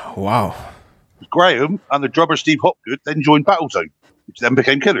 Wow. Graham and the drummer Steve Hopgood then joined Battlezone, which then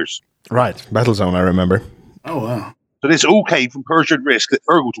became Killers. Right, Battlezone, I remember. Oh, wow. So this all came from Persian Risk that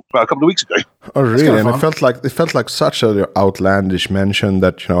Fergal talked about a couple of weeks ago. Oh, really? And fun. it felt like such an outlandish mention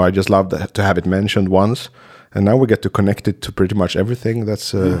that I just love to have it mentioned once, and now we get to connect it to pretty much everything.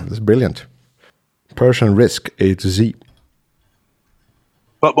 That's brilliant. Persian Risk, A to Z.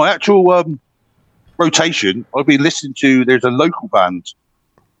 But my actual rotation, I've been listening to. There's a local band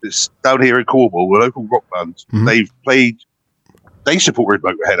that's down here in Cornwall, a local rock band. Mm-hmm. They supported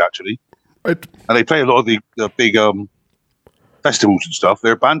Motorhead actually. Right. And they play a lot of the big festivals and stuff.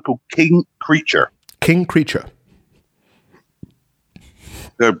 They're a band called King Creature. King Creature.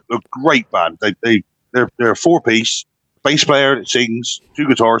 They're a great band. They're a 4-piece bass player that sings, 2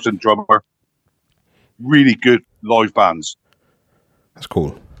 guitars and drummer. Really good live bands. That's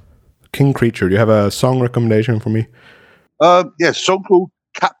cool. King Creature. Do you have a song recommendation for me? Yeah, a song called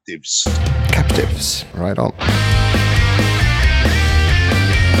Captives. Captives. Right on.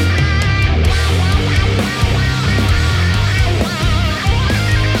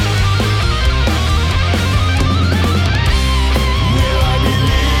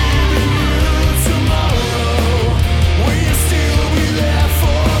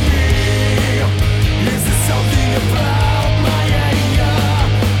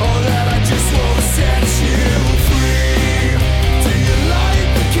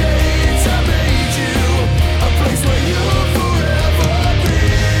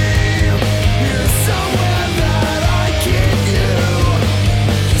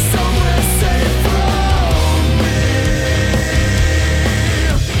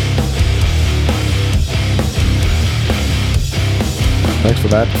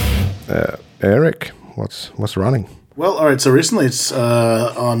 that. Eric, what's running? Well, all right. So recently, it's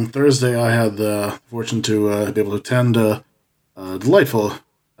on Thursday. I had the fortune to be able to attend a delightful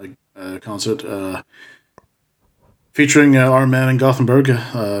concert featuring our man in Gothenburg,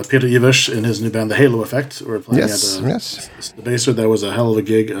 Peter Ivers, in his new band, The Halo Effect. We're playing at the Baser. That was a hell of a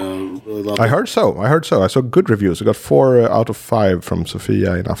gig. Really loved it. I heard so. I saw good reviews. I got 4 out of 5 from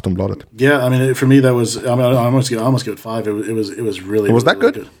Sofia in Aftonbladet. Yeah, I mean, for me, that was. I mean, I almost give it 5. It was really. Was that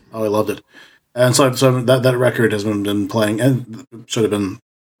really good? Oh, I loved it. And so that record has been playing and should have been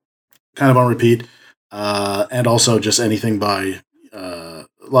kind of on repeat, and also just anything by a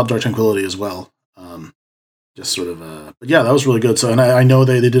lot of Dark Tranquillity as well. Just sort of, but yeah, that was really good. So, and I know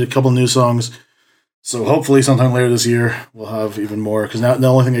they did a couple new songs. So hopefully, sometime later this year, we'll have even more. Because now the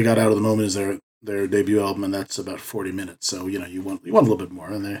only thing they got out at the moment is their debut album, and that's about 40 minutes. So you want a little bit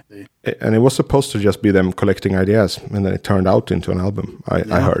more, and And it was supposed to just be them collecting ideas, and then it turned out into an album.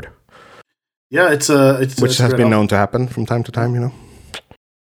 I heard. Yeah, it's which has been known to happen from time to time, you know.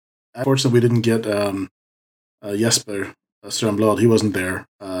 Unfortunately, we didn't get Jesper Strömblad. He wasn't there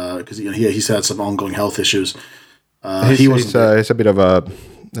because he's had some ongoing health issues. He's a bit of a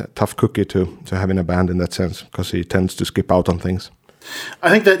tough cookie to have in a band in that sense, because he tends to skip out on things. I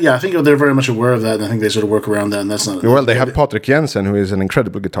think they're very much aware of that, and I think they sort of work around that. And that's not well. They have Patrik Jensen, who is an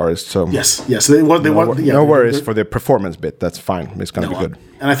incredible guitarist. So yes. No worries for the performance bit. That's fine. It's going to be good.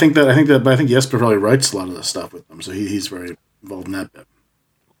 And I think Jesper probably writes a lot of the stuff with them, so he's very involved in that bit.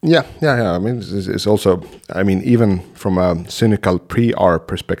 Yeah. I mean, it's also. I mean, even from a cynical pre-R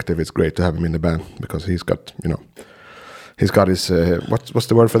perspective, it's great to have him in the band, because he's got his what's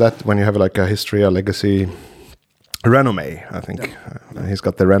the word for that when you have like a history, a legacy. Renomé, I think. He's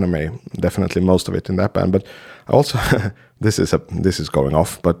got the renomé, definitely most of it in that band. But also, this is going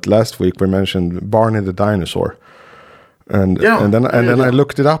off. But last week we mentioned Barney the Dinosaur, and then I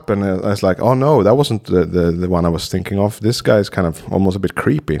looked it up, and I was like, oh no, that wasn't the one I was thinking of. This guy is kind of almost a bit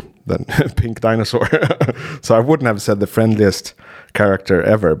creepy than Pink Dinosaur. So I wouldn't have said the friendliest character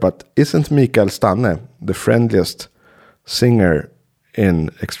ever. But isn't Mikael Stanne the friendliest singer in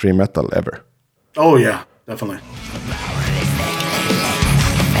extreme metal ever? Oh yeah. Definitely.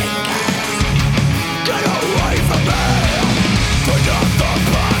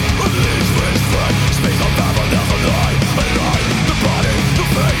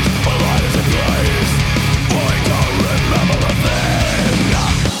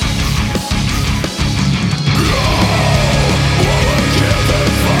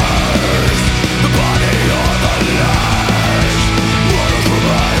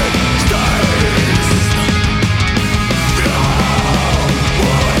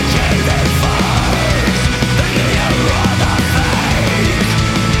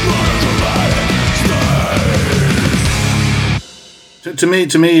 To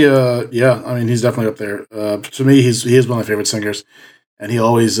me, yeah. I mean, he's definitely up there. To me, he is one of my favorite singers, and he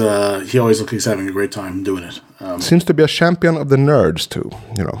always looks like he's having a great time doing it. Seems to be a champion of the nerds too,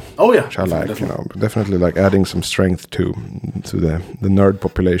 you know. Oh yeah, which I like, definitely like adding some strength to the nerd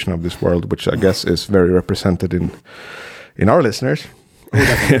population of this world, which I guess is very represented in our listeners.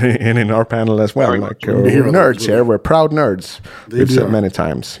 and in our panel as well, like nerds here, we're proud nerds. We've said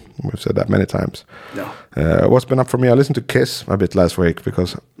that many times. Yeah. What's been up for me? I listened to Kiss a bit last week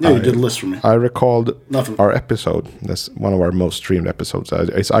because you did a list for me. I recalled our episode. That's one of our most streamed episodes.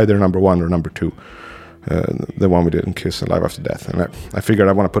 It's either number 1 or number 2. The one we did in Kiss and Live After Death, and I figured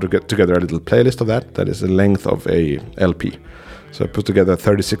I want to put together a little playlist of that. That is the length of a LP. So I put together a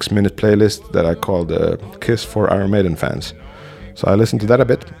 36-minute playlist that I called Kiss for Iron Maiden fans. So I listened to that a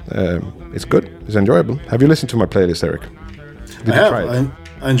bit. It's good. It's enjoyable. Have you listened to my playlist, Eric? I have.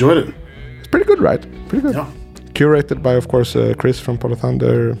 I enjoyed it. It's pretty good, right? Pretty good. Yeah. Curated by, of course, Chris from Polo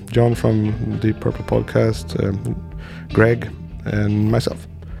Thunder, John from Deep Purple Podcast, Greg, and myself.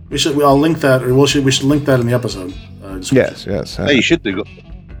 I'll link that, or we should link that in the episode. Yes. Hey, you should do.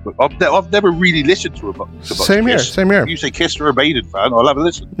 I've never really listened to a Same here. You say Kiss or a Maiden fan, I'll have a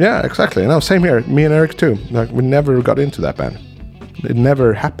listen. Yeah, exactly. No, same here. Me and Eric too. Like, we never got into that band. It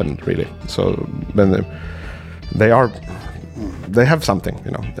never happened, really. So when they have something,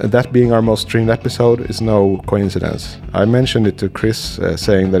 you know. That being our most streamed episode is no coincidence. I mentioned it to Chris,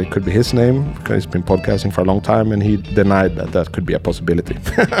 saying that it could be his name, because he's been podcasting for a long time, and he denied that could be a possibility.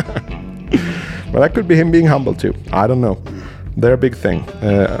 But that could be him being humble too. I don't know. They're a big thing.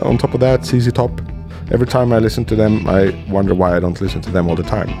 On top of that, ZZ Top. Every time I listen to them, I wonder why I don't listen to them all the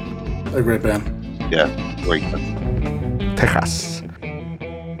time. They're a great band. Yeah, great band. Texas.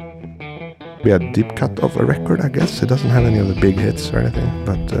 Be a deep cut of a record, I guess. It doesn't have any of the big hits or anything,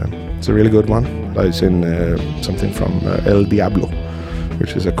 but it's a really good one. It's in something from El Diablo,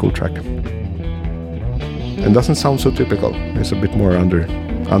 which is a cool track. And doesn't sound so typical. It's a bit more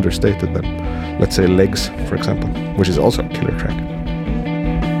understated than, let's say, Legs, for example, which is also a killer track.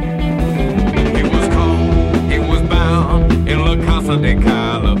 He was caught, he was bound in La Casa de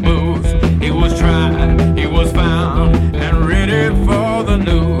Calabooze. He was tried, he was found, and ready for the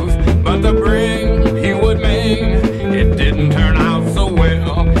news. But the bring he would make, it didn't turn out so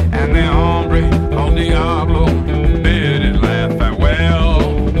well. And the hombre of Diablo bid his last farewell.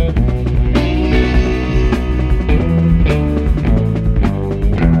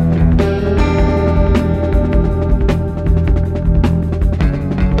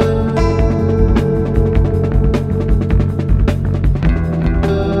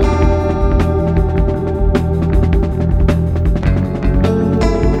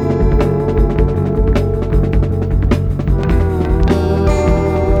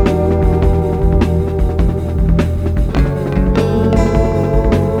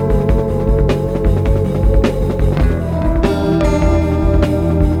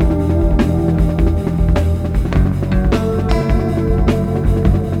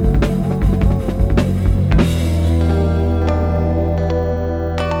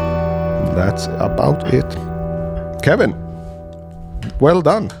 That's about it. Kevin, well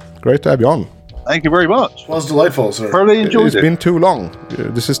done. Great to have you on. Thank you very much. It was delightful, sir. Thoroughly enjoyed It's it. been too long.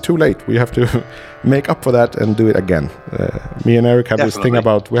 This is too late. We have to make up for that and do it again. Me and Eric have this thing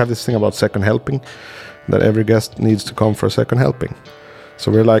about second helping, that every guest needs to come for a second helping.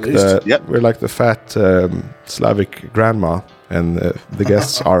 So we're like the fat Slavic grandma, and the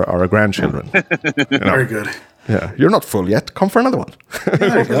guests are our grandchildren. You know? Very good. Yeah, you're not full yet. Come for another one. Come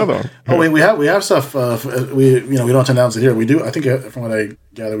for another one. Oh, we have stuff. We don't have to announce it here. We do. I think from what I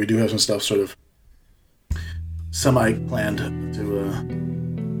gather, we do have some stuff sort of semi-planned to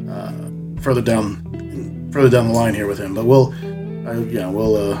further down the line here with him. But we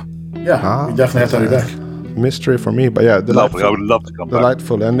definitely have to have you back. Mystery for me, but yeah, Lovely. I would love to come back.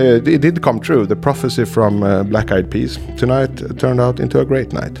 Delightful, and it did come true. The prophecy from Black Eyed Peas tonight turned out into a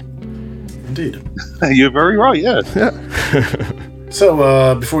great night. Indeed. You're very right, yeah.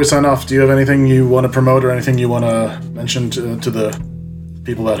 So, before we sign off, do you have anything you want to promote or anything you want to mention to the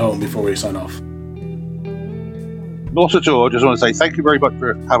people at home before we sign off? Not at all. I just want to say thank you very much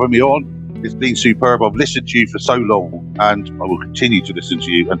for having me on. It's been superb. I've listened to you for so long, and I will continue to listen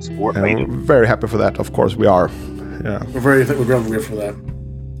to you and support Maiden. We're very happy for that. Of course, we are. Yeah, We're very grateful for that.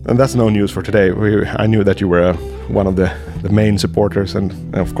 and that's no news for today. I knew that you were one of the main supporters,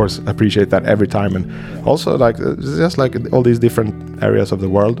 and of course appreciate that every time. And also, like, just like all these different areas of the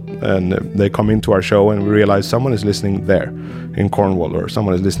world, and they come into our show, and we realize someone is listening there in Cornwall, or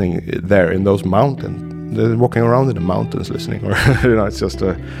someone is listening there in those mountains. They're walking around in the mountains listening, or it's just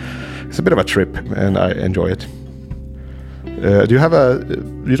it's a bit of a trip, and I enjoy it. Do you have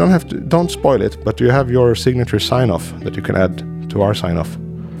you don't have to, don't spoil it, but do you have your signature sign-off that you can add to our sign-off?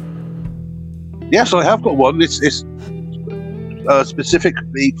 Yes, I have got one. It's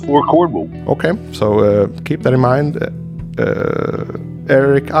specifically for Cornwall. Okay, so keep that in mind.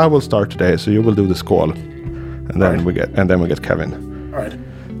 Eric, I will start today, so you will do the squall, and then we get Kevin. All right.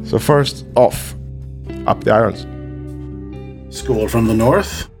 So first off, Up the Irons. School from the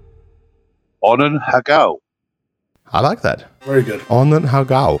north. Onan Hagao. I like that. Very good. Onan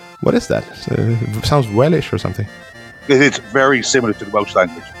Hagao. What is that? It sounds Welsh or something. It's very similar to the Welsh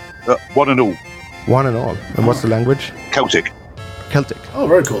language. One and all. One and all. And what's the language? Celtic. Celtic. Oh,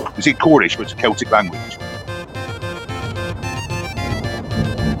 very cool. You see Cornish, but it's a Celtic language.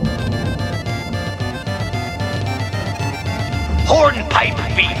 Hornpipe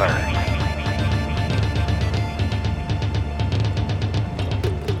Fever.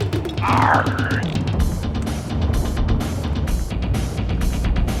 Arr.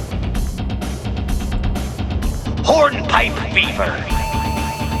 Hornpipe Fever.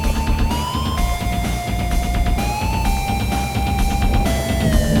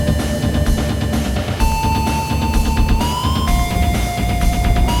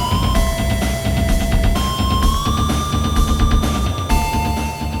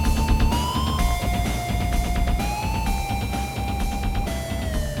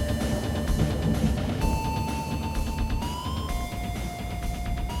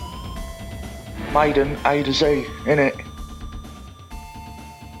 Maiden A to Z, innit?